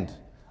the end,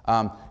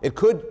 it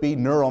could be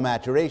neural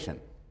maturation.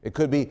 It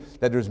could be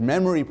that there's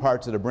memory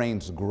parts of the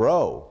brains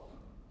grow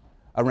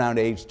around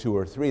age 2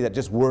 or 3 that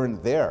just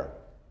weren't there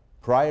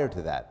prior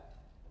to that.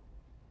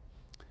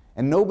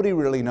 And nobody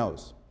really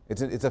knows.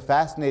 It's a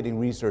fascinating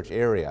research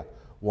area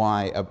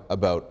why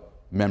about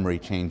memory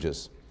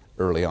changes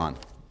early on.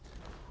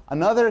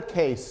 Another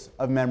case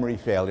of memory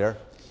failure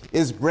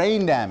is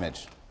brain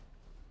damage.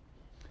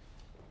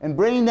 And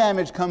brain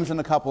damage comes in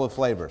a couple of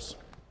flavors.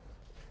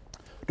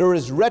 There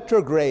is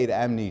retrograde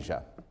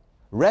amnesia.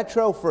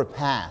 Retro for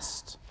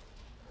past.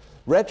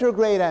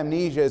 Retrograde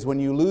amnesia is when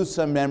you lose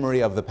some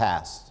memory of the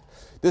past.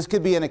 This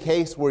could be in a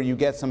case where you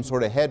get some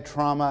sort of head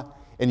trauma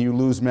and you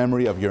lose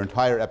memory of your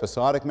entire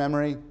episodic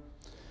memory.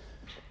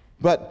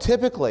 But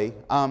typically,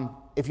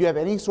 if you have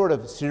any sort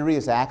of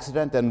serious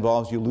accident that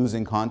involves you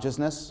losing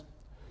consciousness,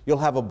 you'll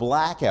have a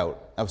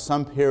blackout of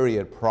some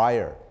period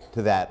prior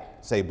to that,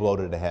 say, blow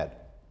to the head.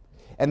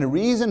 And the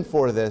reason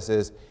for this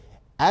is,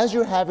 as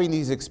you're having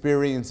these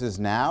experiences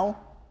now,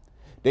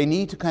 they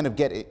need to kind of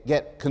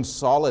get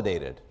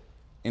consolidated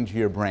into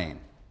your brain.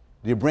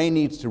 Your brain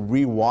needs to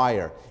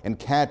rewire and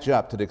catch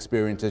up to the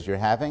experiences you're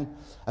having.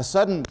 A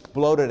sudden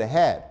blow to the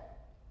head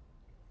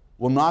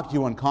will knock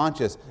you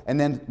unconscious, and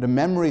then the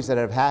memories that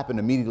have happened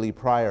immediately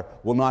prior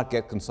will not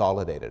get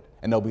consolidated,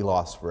 and they'll be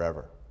lost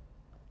forever.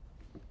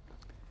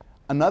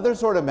 Another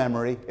sort of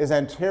memory is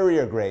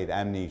anterior grade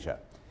amnesia.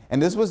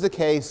 And this was the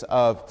case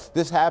of,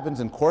 this happens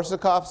in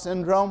Korsakoff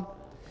syndrome.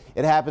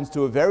 It happens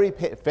to a very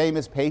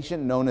famous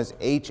patient known as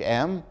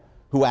HM,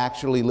 who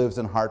actually lives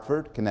in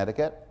Hartford,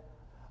 Connecticut.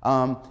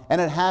 And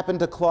it happened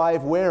to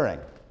Clive Waring,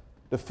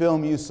 the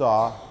film you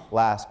saw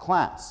last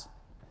class.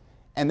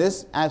 And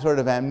this sort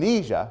of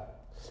amnesia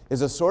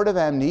is a sort of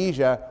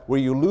amnesia where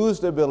you lose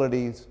the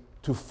abilities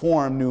to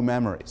form new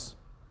memories.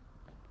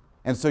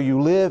 And so you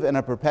live in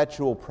a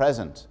perpetual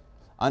present,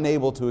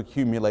 unable to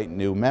accumulate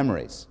new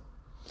memories.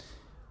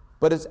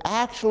 But it's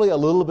actually a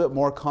little bit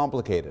more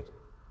complicated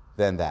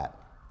than that.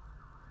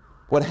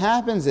 What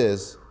happens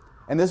is,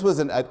 and this was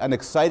an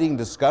exciting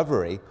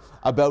discovery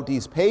about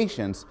these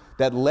patients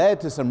that led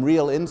to some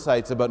real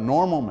insights about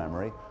normal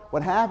memory.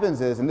 What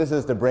happens is, and this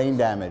is the brain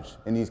damage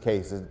in these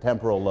cases, the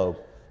temporal lobe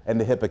and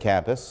the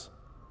hippocampus,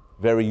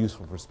 very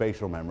useful for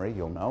spatial memory,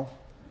 you'll know.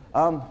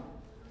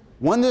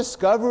 One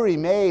discovery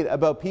made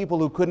about people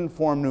who couldn't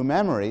form new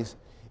memories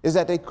is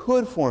that they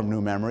could form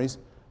new memories,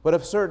 but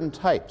of certain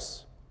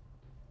types.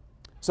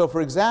 So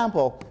for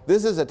example,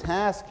 this is a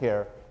task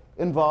here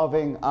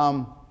involving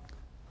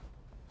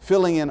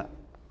filling in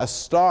a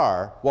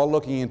star while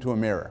looking into a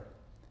mirror.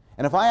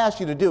 And if I asked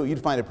you to do it,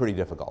 you'd find it pretty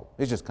difficult.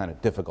 It's just kind of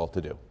difficult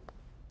to do.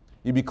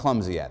 You'd be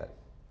clumsy at it.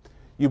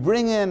 You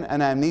bring in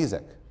an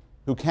amnesic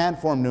who can't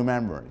form new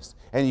memories,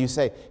 and you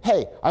say,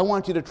 hey, I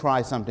want you to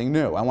try something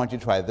new. I want you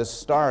to try this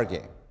star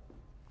game.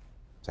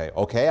 Say,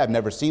 okay, I've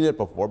never seen it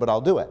before, but I'll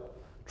do it.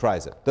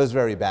 Tries it, does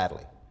very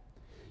badly.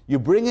 You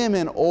bring him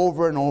in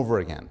over and over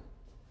again.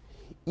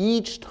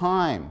 Each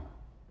time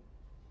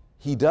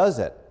he does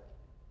it,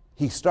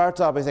 he starts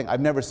off by saying, I've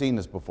never seen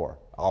this before.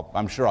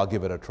 I'm sure I'll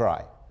give it a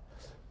try.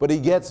 But he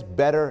gets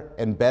better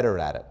and better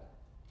at it.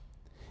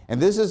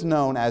 And this is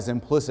known as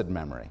implicit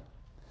memory.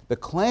 The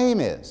claim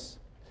is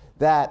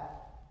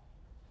that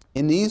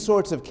in these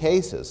sorts of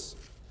cases,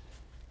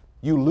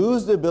 you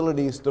lose the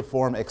abilities to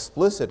form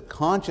explicit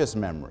conscious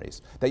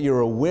memories that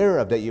you're aware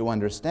of, that you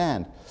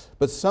understand,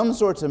 but some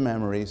sorts of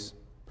memories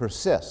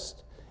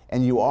persist,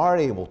 and you are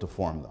able to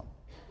form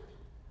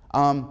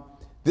them.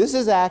 This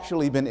has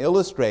actually been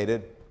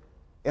illustrated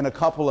in a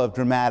couple of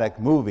dramatic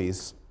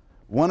movies.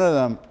 One of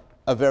them,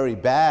 a very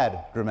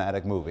bad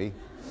dramatic movie,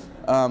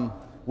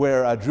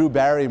 where Drew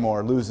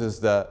Barrymore loses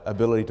the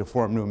ability to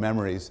form new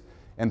memories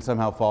and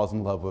somehow falls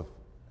in love with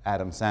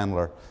Adam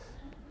Sandler.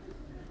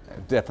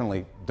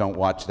 Definitely don't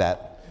watch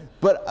that.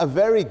 But a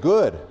very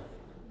good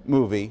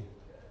movie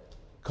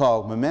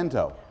called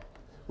Memento,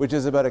 which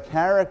is about a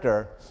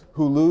character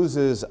who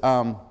loses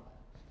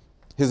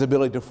his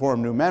ability to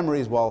form new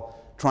memories while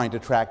trying to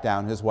track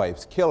down his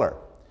wife's killer.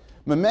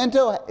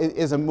 Memento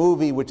is a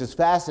movie which is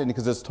fascinating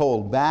because it's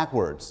told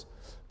backwards.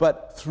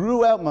 But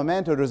throughout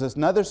Memento, there's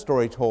another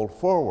story told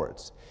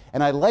forwards.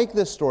 And I like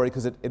this story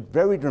because it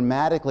very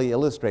dramatically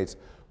illustrates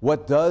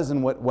what does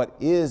and what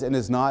is and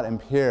is not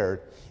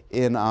impaired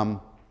in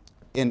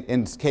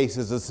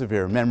cases of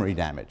severe memory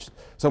damage.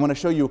 So I'm going to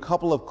show you a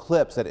couple of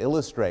clips that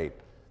illustrate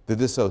the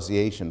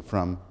dissociation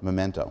from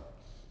Memento.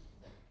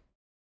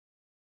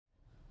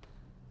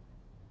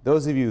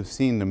 Those of you who've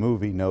seen the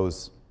movie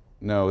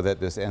know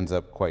that this ends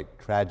up quite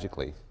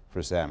tragically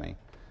for Sammy.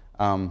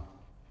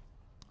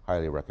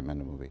 Highly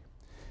recommend the movie.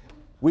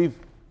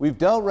 We've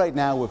dealt right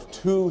now with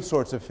two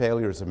sorts of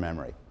failures of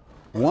memory.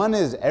 One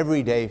is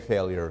everyday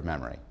failure of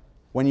memory,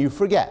 when you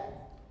forget.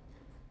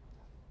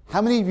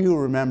 How many of you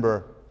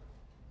remember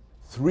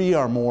 3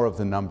 or more of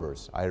the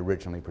numbers I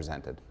originally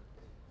presented?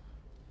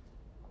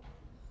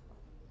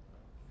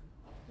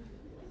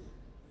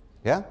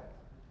 Yeah?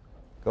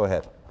 Go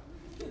ahead.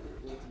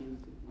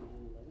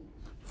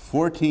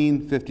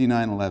 14,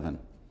 59, 11.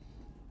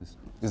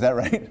 Is that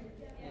right?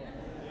 Yeah.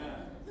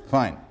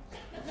 Fine.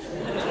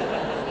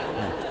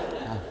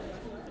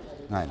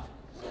 9.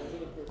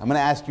 I'm going to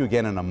ask you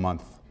again in a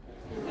month.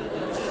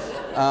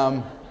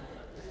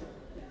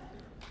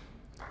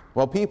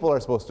 Well, people are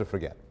supposed to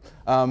forget.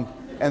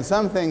 And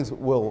some things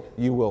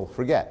you will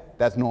forget.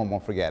 That's normal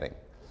forgetting.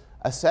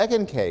 A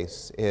second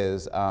case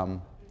is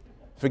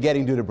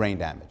forgetting due to brain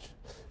damage.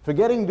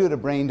 Forgetting due to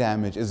brain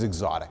damage is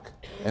exotic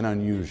and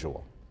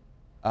unusual.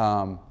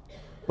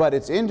 But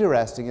it's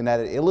interesting in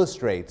that it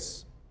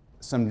illustrates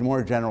some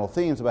more general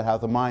themes about how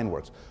the mind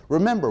works.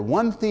 Remember,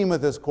 one theme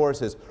of this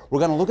course is we're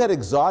going to look at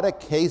exotic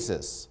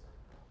cases,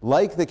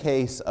 like the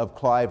case of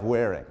Clive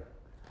Waring.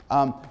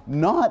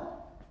 Not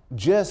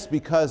just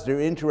because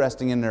they're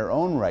interesting in their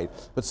own right,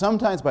 but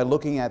sometimes by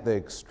looking at the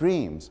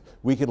extremes,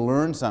 we could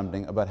learn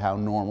something about how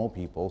normal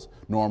people's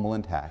normal,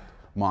 intact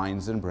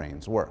minds and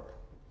brains work.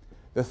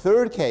 The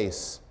third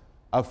case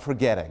of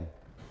forgetting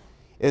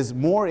is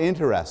more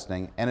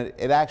interesting, and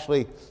it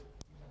actually,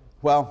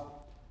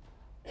 well,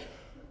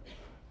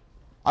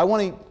 I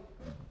want to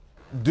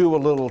do a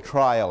little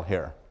trial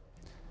here.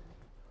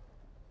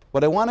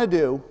 What I want to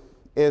do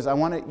is I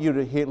want you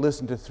to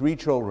listen to 3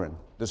 children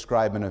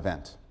describe an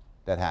event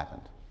that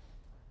happened.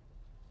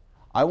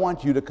 I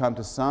want you to come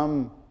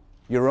to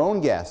your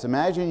own guess.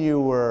 Imagine you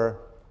were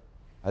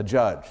a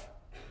judge.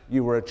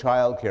 You were a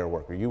child care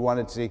worker. You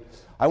wanted to see,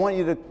 I want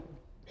you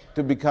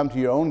to come to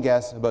your own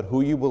guess about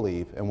who you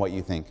believe and what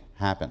you think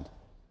happened.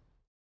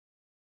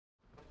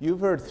 You've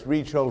heard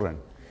 3 children.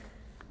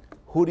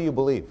 Who do you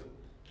believe?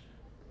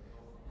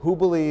 Who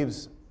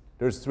believes,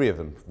 there's 3 of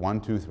them,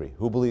 1, 2, 3.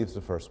 Who believes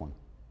the first one?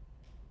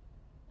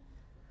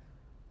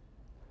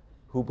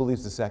 Who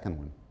believes the second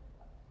one?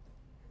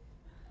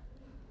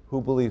 Who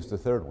believes the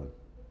third one?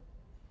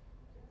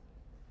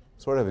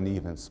 Sort of an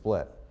even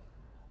split.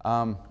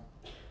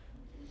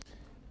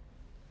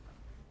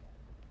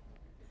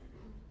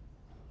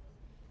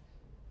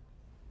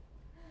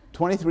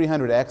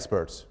 2,300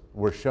 experts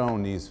were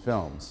shown these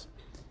films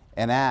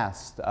and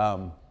asked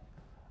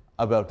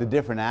about the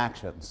different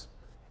actions,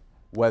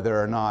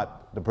 whether or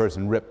not the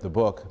person ripped the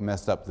book,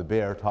 messed up the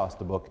bear, tossed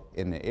the book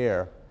in the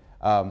air.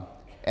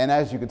 And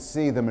as you could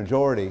see, the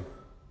majority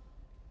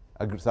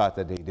thought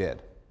that they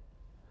did.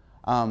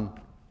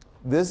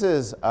 This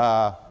is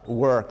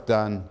work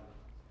done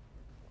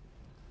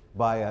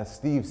by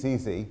Steve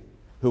Cece,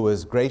 who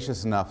was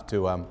gracious enough to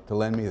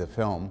lend me the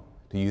film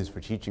to use for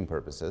teaching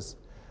purposes.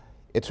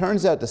 It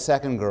turns out the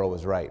second girl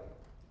was right.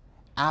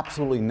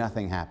 Absolutely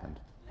nothing happened.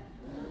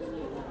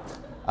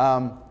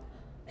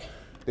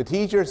 The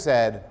teacher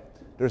said,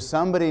 there's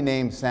somebody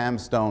named Sam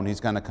Stone, he's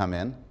going to come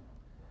in.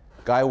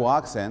 Guy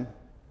walks in,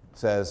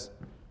 says,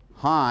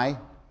 hi,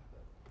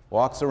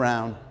 walks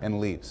around and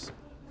leaves.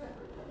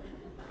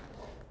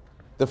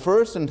 The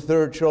first and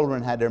third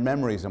children had their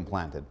memories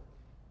implanted.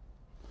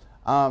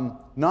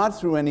 Not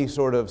through any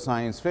sort of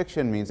science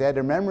fiction means. They had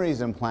their memories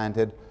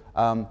implanted,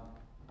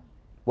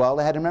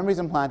 they had their memories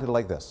implanted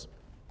like this.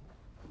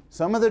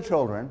 Some of the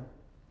children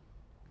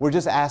were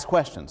just asked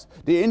questions.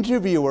 The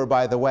interviewer,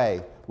 by the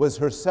way, was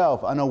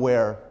herself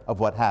unaware of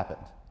what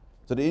happened.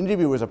 So the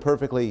interviewer was a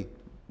perfectly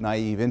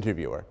naive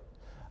interviewer.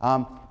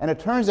 And it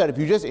turns out if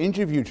you just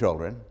interview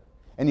children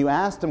and you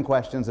ask them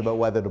questions about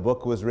whether the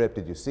book was ripped,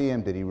 did you see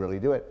him, did he really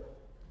do it,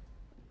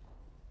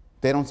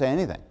 they don't say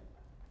anything.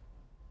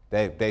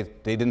 They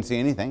didn't see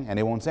anything, and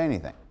they won't say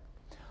anything.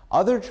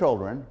 Other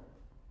children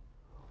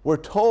were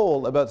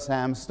told about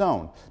Sam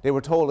Stone. They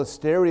were told a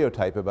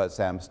stereotype about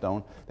Sam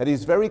Stone, that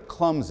he's very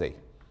clumsy,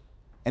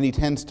 and he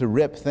tends to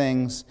rip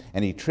things,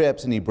 and he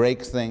trips, and he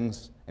breaks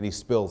things, and he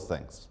spills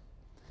things.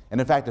 And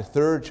in fact, a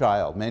third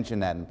child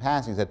mentioned that in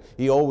passing, said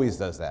he always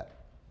does that.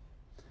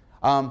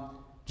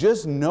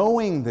 Just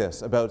knowing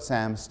this about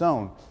Sam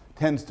Stone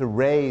tends to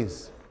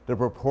raise the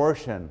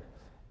proportion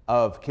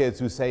of kids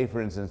who say,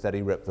 for instance, that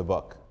he ripped the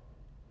book.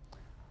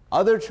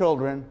 Other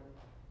children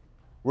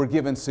were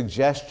given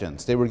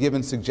suggestions. They were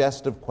given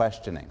suggestive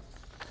questioning.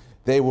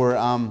 They were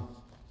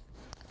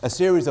a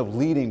series of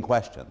leading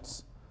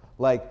questions.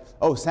 Like,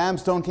 oh, Sam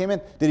Stone came in.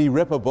 Did he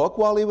rip a book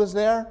while he was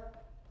there?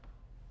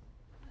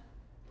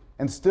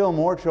 And still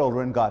more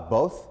children got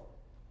both.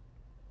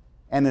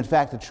 And in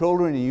fact, the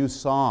children you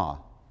saw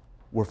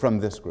were from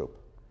this group.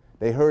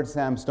 They heard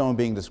Sam Stone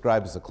being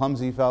described as a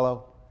clumsy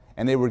fellow,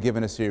 and they were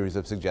given a series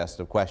of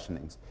suggestive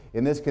questionings.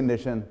 In this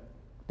condition,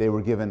 they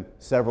were given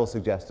several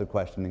suggestive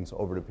questionings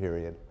over the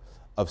period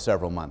of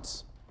several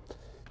months.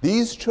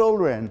 These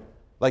children,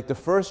 like the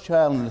first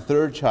child and the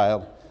third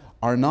child,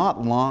 are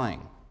not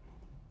lying.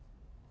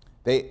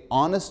 They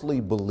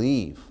honestly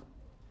believe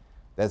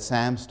that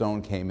Sam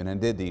Stone came in and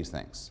did these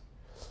things.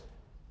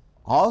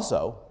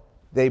 Also,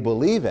 they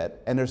believe it,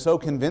 and they're so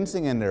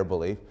convincing in their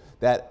belief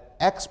that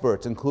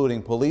experts, including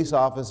police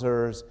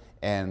officers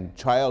and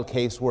child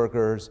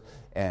caseworkers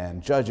and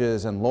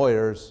judges and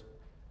lawyers,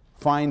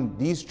 find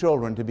these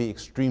children to be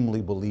extremely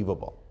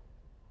believable.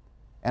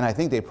 And I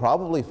think they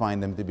probably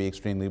find them to be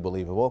extremely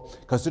believable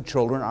because the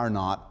children are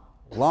not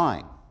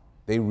lying.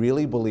 They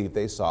really believe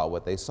they saw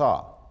what they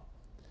saw.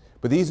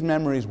 But these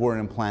memories were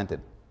implanted.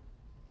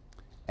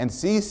 And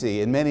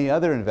Cece and many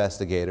other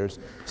investigators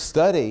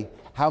study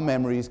how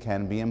memories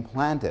can be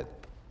implanted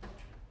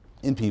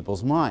in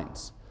people's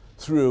minds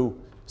through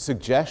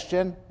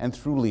suggestion and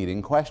through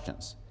leading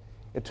questions.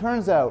 It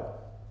turns out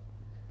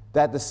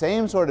that the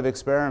same sort of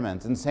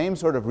experiments and same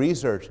sort of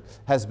research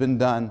has been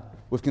done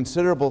with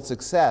considerable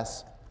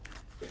success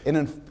in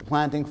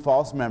implanting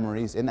false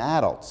memories in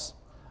adults.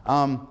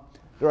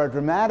 There are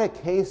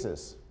dramatic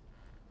cases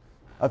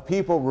of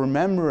people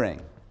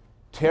remembering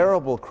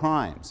terrible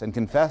crimes and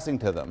confessing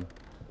to them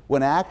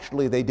when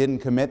actually they didn't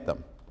commit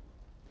them.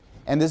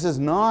 And this is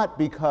not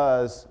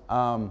because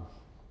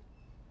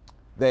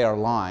they are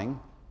lying.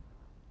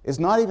 It's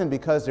not even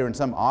because they're in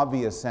some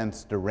obvious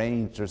sense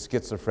deranged or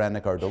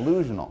schizophrenic or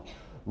delusional.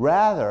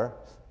 Rather,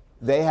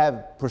 they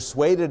have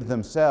persuaded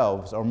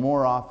themselves, or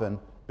more often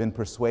been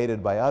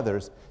persuaded by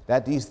others,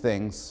 that these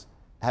things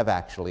have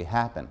actually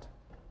happened.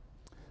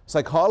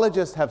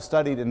 Psychologists have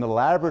studied in the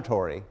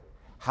laboratory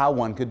how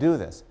one could do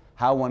this,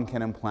 how one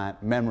can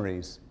implant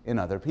memories in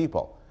other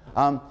people.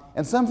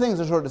 And some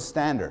things are sort of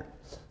standard.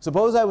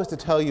 Suppose I was to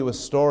tell you a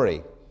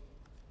story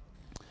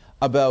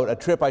about a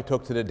trip I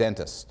took to the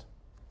dentist,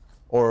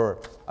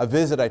 or a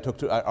visit I took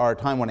to, or a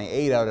time when I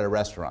ate out at a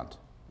restaurant.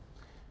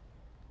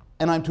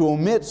 And I'm to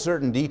omit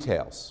certain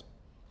details.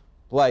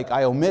 Like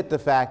I omit the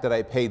fact that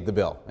I paid the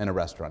bill in a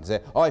restaurant. Say,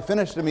 oh, I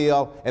finished the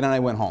meal and then I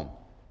went home.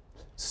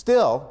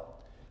 Still,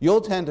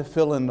 you'll tend to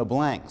fill in the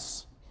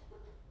blanks.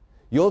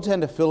 You'll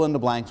tend to fill in the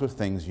blanks with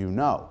things you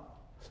know.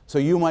 So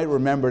you might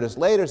remember this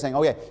later saying,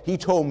 oh yeah, he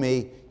told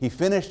me he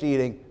finished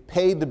eating,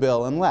 paid the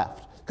bill, and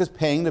left. Because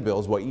paying the bill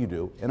is what you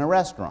do in a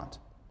restaurant.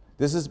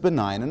 This is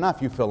benign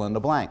enough, you fill in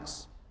the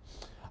blanks.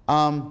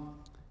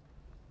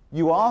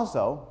 You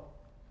also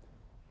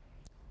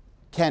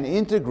can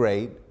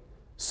integrate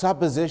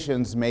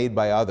suppositions made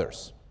by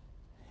others.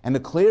 And the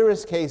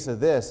clearest case of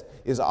this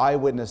is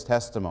eyewitness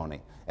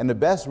testimony. And the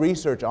best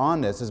research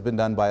on this has been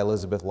done by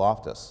Elizabeth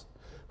Loftus,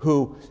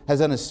 who has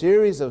done a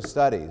series of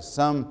studies,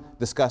 some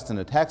discussed in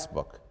a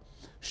textbook,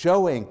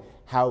 showing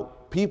how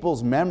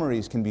people's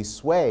memories can be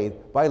swayed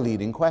by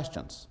leading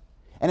questions.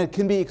 And it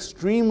can be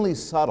extremely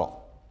subtle.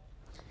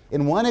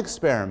 In one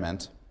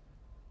experiment,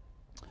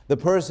 the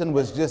person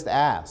was just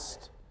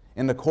asked,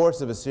 in the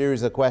course of a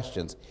series of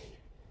questions,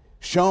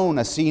 shown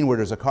a scene where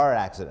there's a car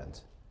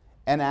accident,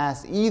 and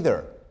asked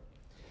either,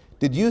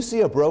 did you see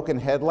a broken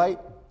headlight?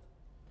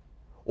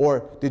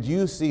 Or did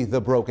you see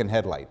the broken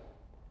headlight?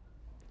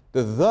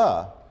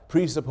 The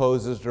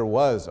presupposes there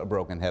was a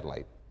broken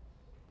headlight.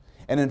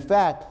 And in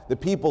fact, the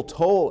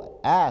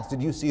people asked,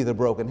 did you see the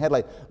broken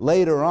headlight,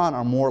 later on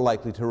are more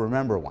likely to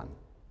remember one.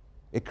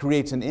 It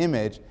creates an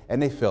image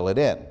and they fill it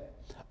in.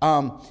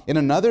 In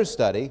another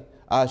study,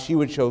 she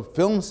would show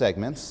film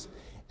segments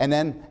and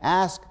then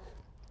ask,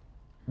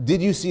 did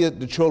you see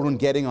the children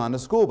getting on the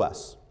school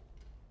bus?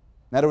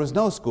 Now there was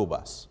no school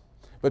bus.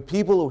 But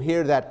people who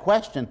hear that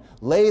question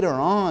later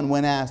on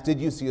when asked, did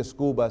you see a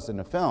school bus in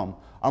the film,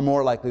 are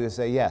more likely to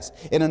say yes.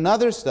 In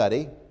another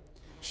study,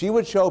 she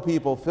would show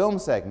people film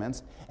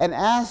segments and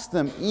ask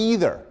them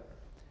either,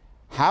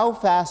 how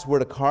fast were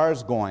the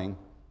cars going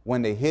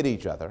when they hit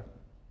each other?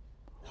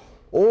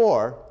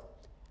 Or,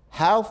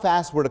 how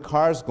fast were the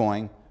cars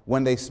going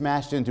when they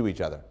smashed into each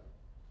other?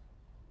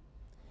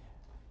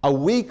 A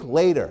week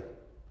later,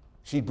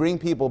 she'd bring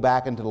people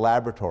back into the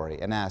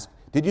laboratory and ask,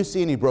 did you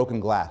see any broken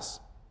glass?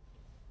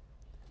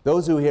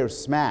 Those who hear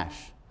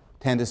smash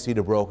tend to see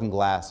the broken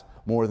glass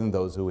more than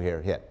those who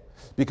hear hit,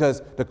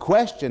 because the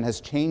question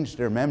has changed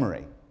their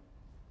memory,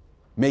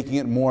 making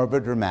it more of a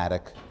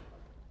dramatic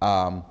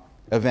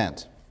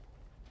event.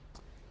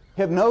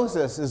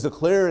 Hypnosis is the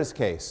clearest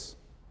case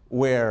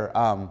where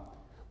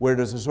where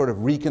there's a sort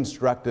of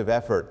reconstructive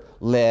effort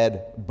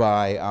led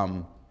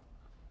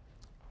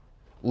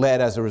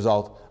as a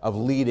result of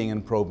leading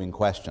and probing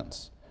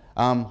questions.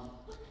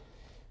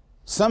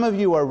 Some of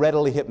you are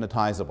readily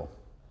hypnotizable,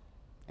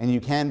 and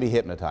you can be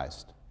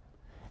hypnotized.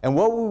 And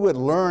what we would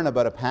learn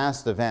about a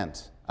past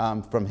event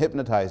from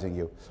hypnotizing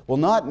you will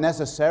not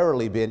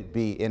necessarily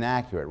be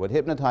inaccurate. What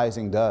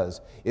hypnotizing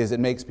does is it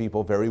makes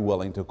people very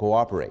willing to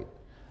cooperate.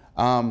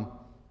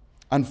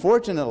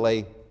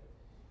 Unfortunately,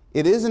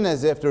 it isn't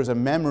as if there's a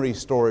memory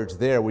storage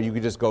there where you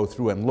could just go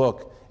through and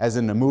look, as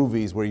in the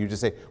movies where you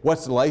just say,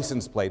 what's the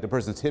license plate? The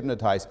person's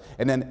hypnotized,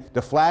 and then the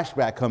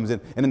flashback comes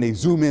in, and then they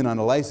zoom in on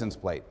the license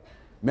plate.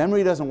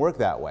 Memory doesn't work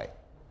that way.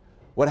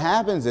 What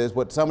happens is,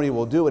 what somebody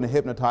will do in a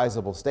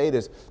hypnotizable state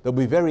is they'll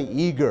be very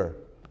eager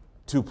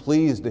to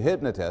please the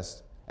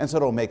hypnotist, and so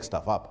they'll make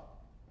stuff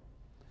up.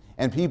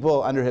 And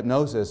people under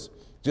hypnosis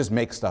just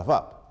make stuff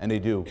up, and they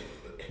do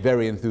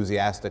very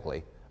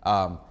enthusiastically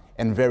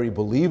and very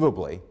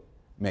believably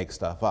make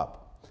stuff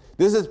up.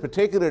 This is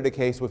particularly the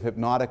case with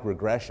hypnotic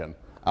regression,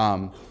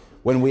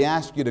 when we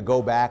ask you to go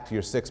back to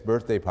your 6th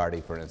birthday party,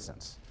 for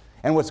instance.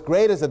 And what's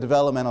great as a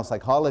developmental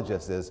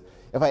psychologist is,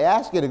 if I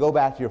ask you to go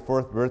back to your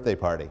 4th birthday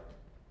party,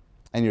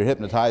 and you're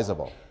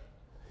hypnotizable,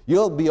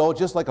 you'll be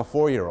just like a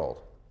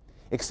 4-year-old.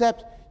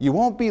 Except you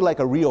won't be like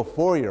a real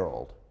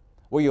 4-year-old.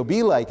 What you'll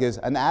be like is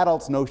an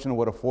adult's notion of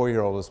what a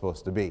 4-year-old is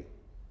supposed to be.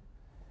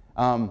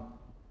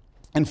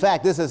 In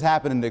fact, this has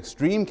happened in the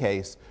extreme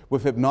case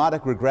with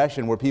hypnotic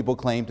regression, where people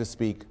claim to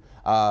speak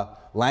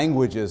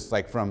languages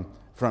like from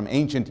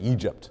ancient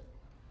Egypt.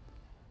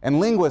 And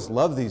linguists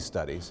love these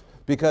studies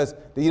because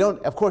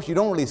of course, you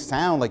don't really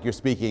sound like you're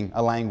speaking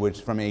a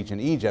language from ancient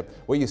Egypt.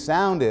 What you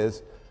sound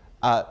is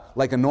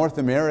like a North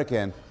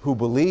American who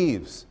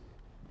believes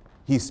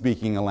he's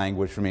speaking a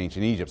language from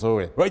ancient Egypt. So,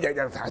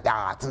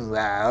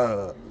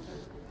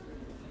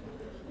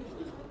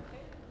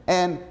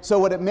 and so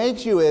what it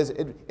makes you is,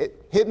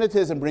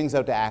 hypnotism brings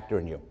out the actor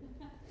in you.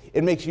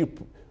 It makes you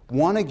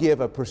want to give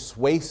a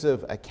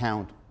persuasive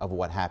account of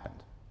what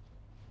happened.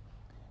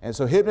 And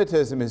so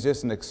hypnotism is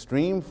just an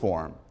extreme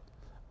form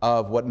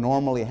of what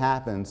normally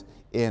happens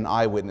in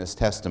eyewitness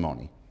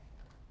testimony.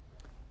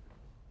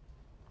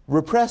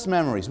 Repressed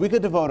memories. We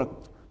could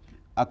devote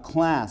a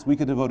class, we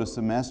could devote a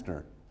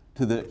semester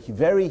to the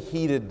very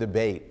heated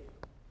debate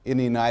in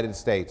the United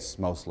States,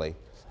 mostly,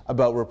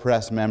 about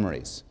repressed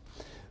memories.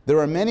 There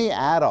are many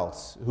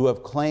adults who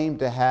have claimed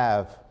to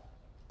have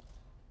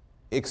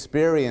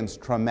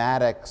experienced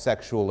traumatic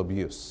sexual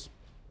abuse.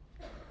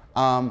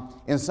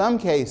 In some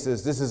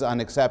cases, this is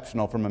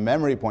unexceptional from a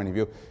memory point of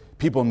view.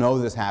 People know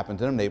this happened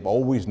to them. They've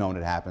always known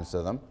it happens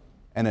to them,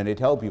 and then they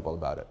tell people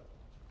about it.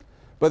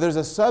 But there's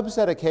a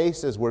subset of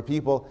cases where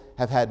people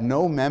have had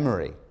no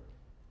memory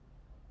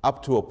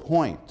up to a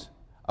point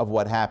of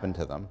what happened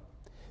to them.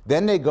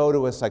 Then they go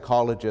to a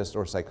psychologist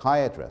or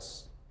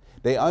psychiatrist.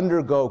 They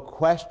undergo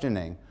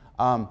questioning,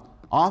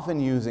 often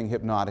using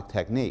hypnotic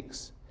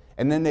techniques,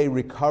 and then they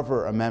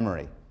recover a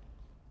memory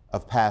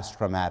of past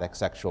traumatic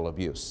sexual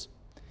abuse.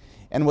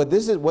 And what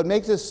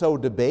makes this so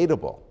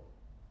debatable,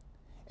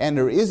 and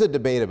there is a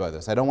debate about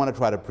this, I don't want to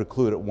try to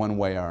preclude it one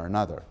way or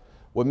another.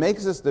 What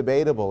makes this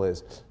debatable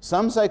is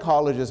some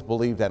psychologists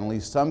believe that in at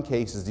least some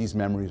cases these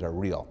memories are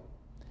real,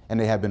 and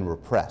they have been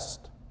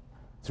repressed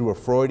through a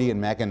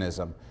Freudian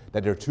mechanism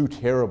that they're too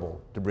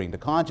terrible to bring to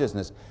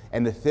consciousness,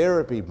 and the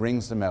therapy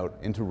brings them out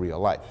into real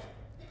life.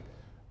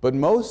 But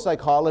most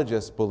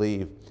psychologists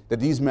believe that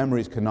these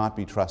memories cannot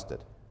be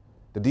trusted,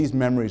 that these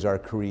memories are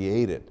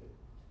created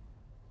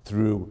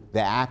through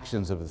the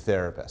actions of the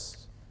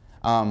therapist.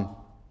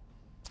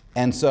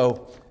 And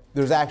so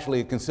there's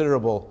actually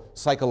considerable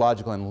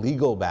psychological and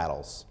legal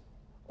battles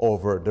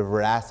over the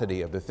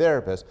veracity of the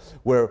therapist,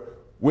 where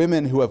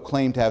women who have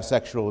claimed to have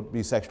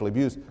be sexually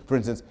abused, for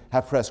instance,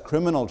 have pressed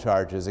criminal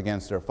charges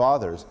against their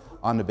fathers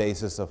on the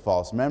basis of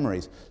false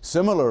memories.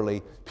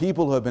 Similarly,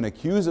 people who have been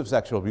accused of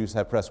sexual abuse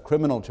have pressed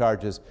criminal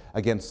charges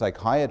against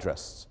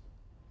psychiatrists,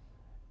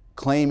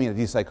 claiming that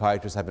these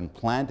psychiatrists have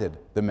implanted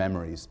the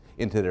memories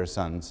into their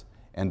sons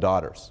and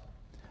daughters.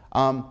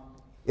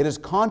 It is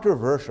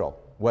controversial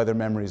whether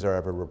memories are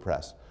ever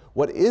repressed.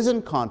 What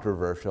isn't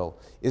controversial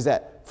is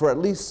that for at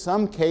least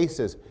some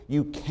cases,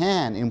 you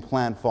can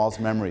implant false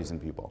memories in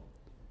people.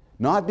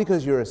 Not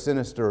because you're a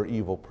sinister or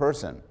evil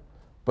person,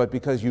 but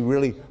because you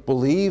really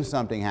believe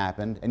something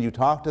happened and you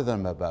talk to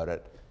them about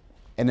it,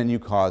 and then you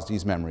cause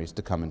these memories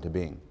to come into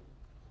being.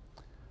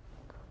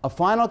 A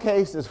final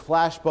case is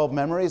flashbulb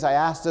memories. I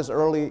asked this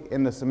early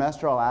in the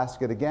semester, I'll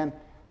ask it again.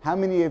 How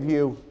many of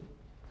you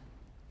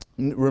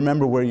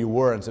remember where you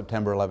were on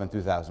September 11,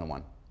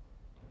 2001?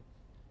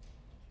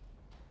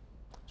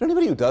 Is there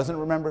anybody who doesn't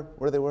remember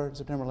where they were on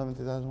September 11,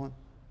 2001?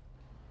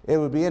 It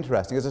would be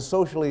interesting. It's a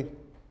socially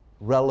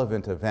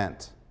relevant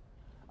event.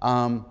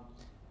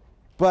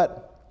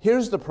 But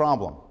here's the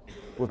problem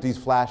with these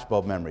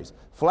flashbulb memories.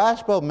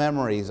 Flashbulb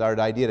memories are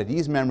the idea that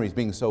these memories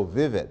being so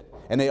vivid,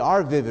 and they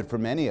are vivid for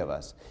many of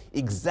us,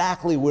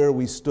 exactly where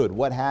we stood,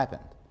 what happened.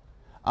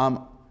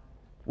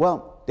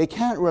 Well, they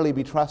can't really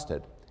be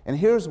trusted. And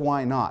here's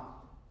why not.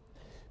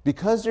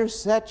 Because they're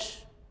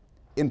such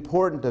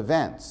important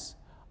events,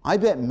 I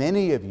bet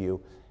many of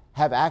you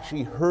have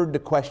actually heard the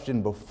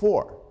question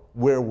before,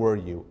 where were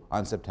you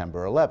on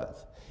September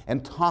 11th,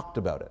 and talked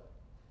about it.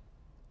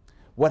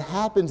 What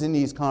happens in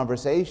these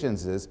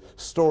conversations is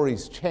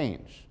stories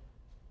change.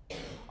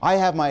 I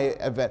have my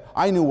event.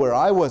 I knew where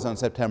I was on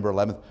September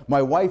 11th.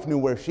 My wife knew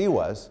where she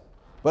was,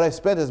 but I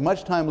spent as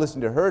much time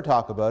listening to her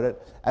talk about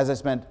it as I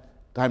spent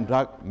time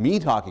me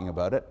talking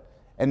about it.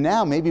 And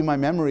now maybe my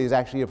memory is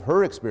actually of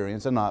her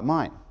experience and not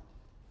mine.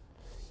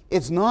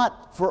 It's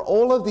not, for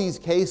all of these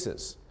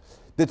cases,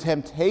 the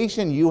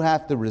temptation you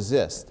have to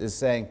resist is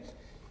saying,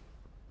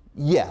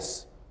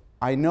 yes,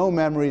 I know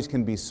memories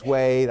can be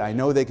swayed, I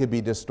know they could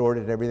be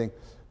distorted and everything,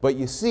 but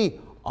you see,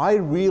 I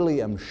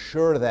really am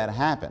sure that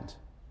happened.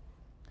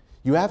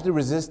 You have to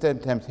resist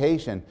that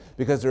temptation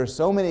because there are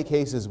so many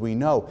cases we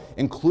know,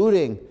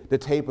 including the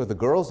tape of the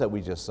girls that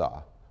we just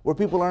saw, where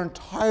people are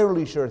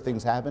entirely sure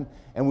things happened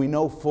and we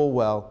know full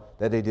well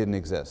that they didn't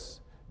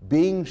exist.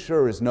 Being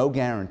sure is no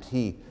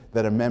guarantee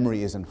that a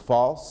memory isn't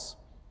false,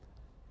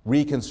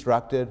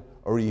 reconstructed,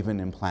 or even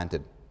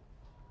implanted.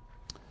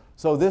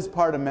 So this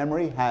part of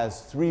memory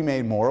has three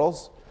main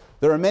morals.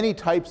 There are many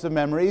types of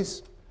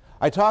memories.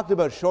 I talked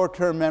about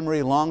short-term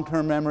memory,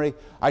 long-term memory.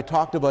 I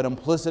talked about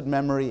implicit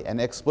memory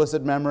and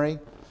explicit memory.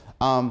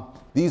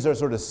 These are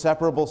sort of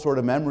separable sort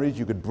of memories.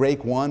 You could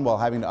break one while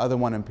having the other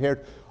one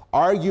impaired.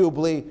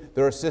 Arguably,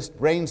 there are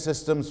brain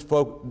systems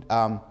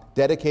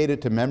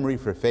dedicated to memory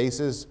for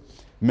faces,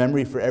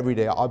 memory for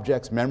everyday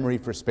objects, memory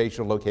for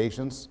spatial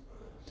locations.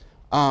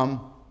 The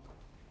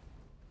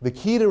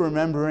key to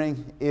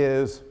remembering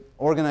is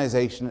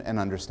organization and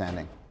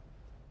understanding.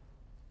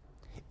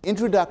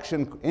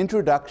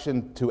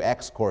 Introduction to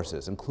X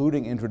courses,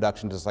 including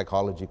Introduction to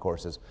Psychology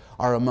courses,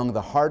 are among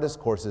the hardest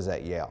courses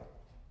at Yale.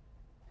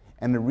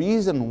 And the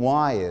reason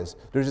why is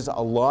there's just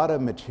a lot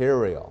of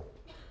material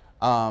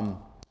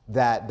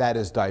that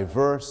is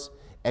diverse,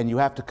 and you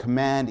have to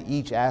command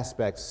each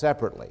aspect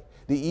separately.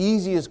 The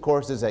easiest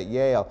courses at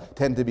Yale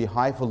tend to be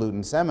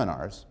highfalutin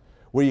seminars,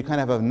 where you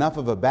kind of have enough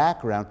of a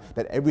background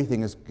that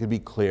everything can be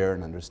clear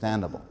and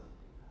understandable.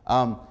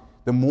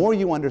 The more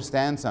you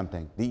understand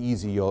something, the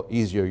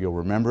easier you'll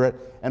remember it.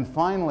 And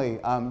finally,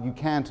 you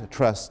can't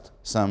trust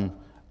some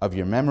of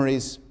your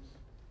memories.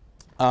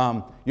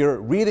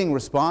 Your reading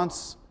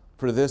response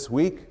for this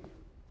week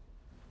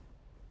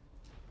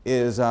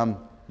is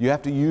you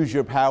have to use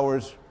your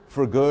powers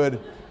for good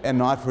and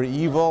not for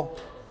evil.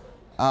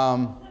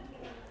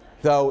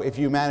 Though if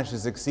you manage to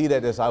succeed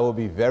at this, I will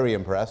be very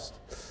impressed.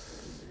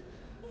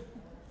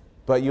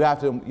 But you have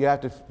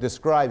to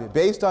describe,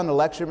 based on the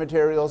lecture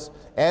materials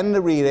and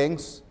the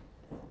readings,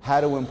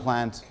 how to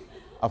implant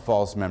a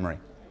false memory.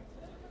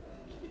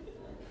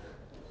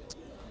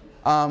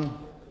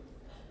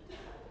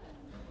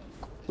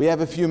 We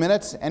have a few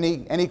minutes.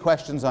 Any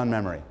questions on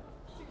memory?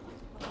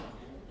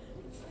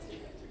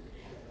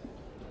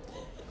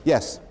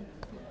 Yes? I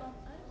have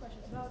a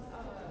question about,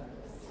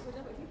 for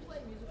example, if you play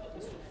a musical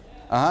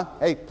instrument.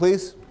 Hey,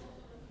 please.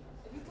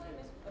 If you play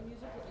a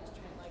musical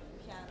instrument like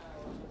piano,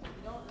 you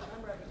don't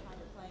remember every time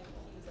you're playing the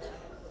keys that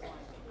you put on.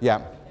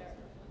 Yeah.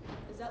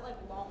 Is that like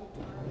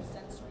long-term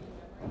sensory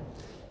memory?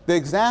 The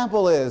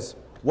example is,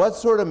 what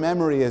sort of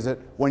memory is it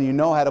when you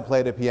know how to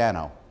play the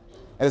piano?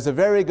 And it's a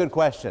very good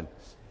question.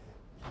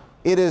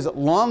 It is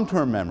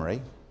long-term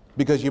memory,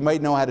 because you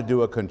might know how to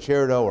do a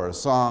concerto or a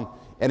song,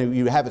 and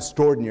you have it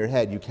stored in your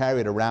head. You carry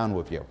it around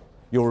with you.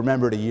 You'll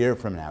remember it a year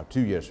from now,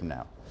 2 years from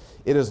now.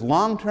 It is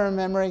long-term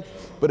memory,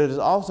 but it is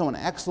also an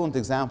excellent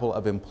example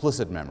of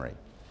implicit memory,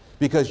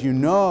 because you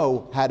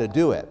know how to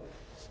do it,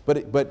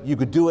 but you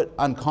could do it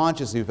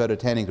unconsciously without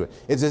attending to it.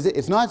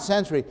 It's not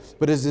sensory,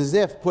 but it's as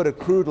if, put it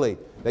crudely,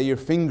 that your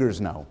fingers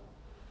know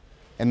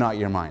and not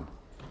your mind.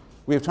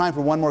 We have time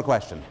for one more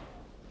question.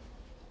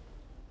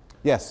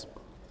 Yes?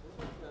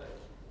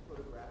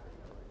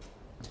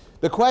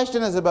 The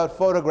question is about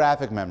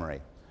photographic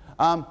memory.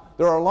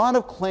 There are a lot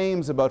of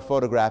claims about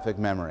photographic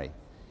memory.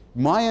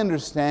 My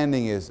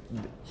understanding is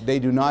they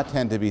do not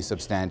tend to be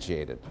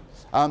substantiated.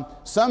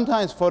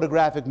 Sometimes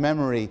photographic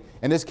memory,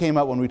 and this came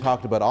up when we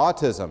talked about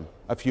autism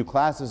a few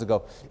classes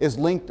ago, is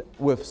linked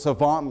with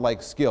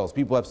savant-like skills.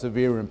 People have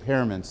severe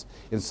impairments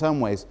in some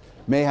ways,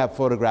 may have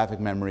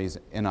photographic memories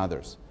in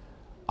others.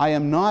 I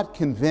am not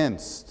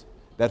convinced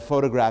that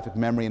photographic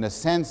memory, in a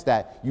sense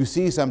that you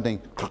see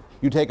something,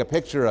 you take a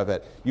picture of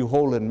it, you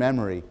hold it in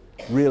memory,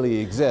 really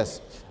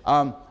exists.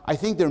 I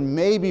think there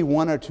may be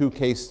one or two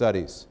case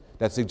studies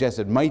that suggest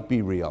it might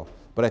be real,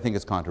 but I think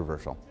it's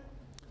controversial.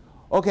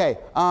 Okay,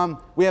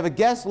 we have a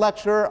guest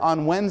lecturer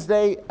on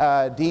Wednesday,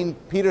 Dean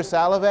Peter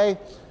Salovey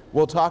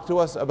will talk to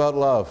us about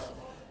love.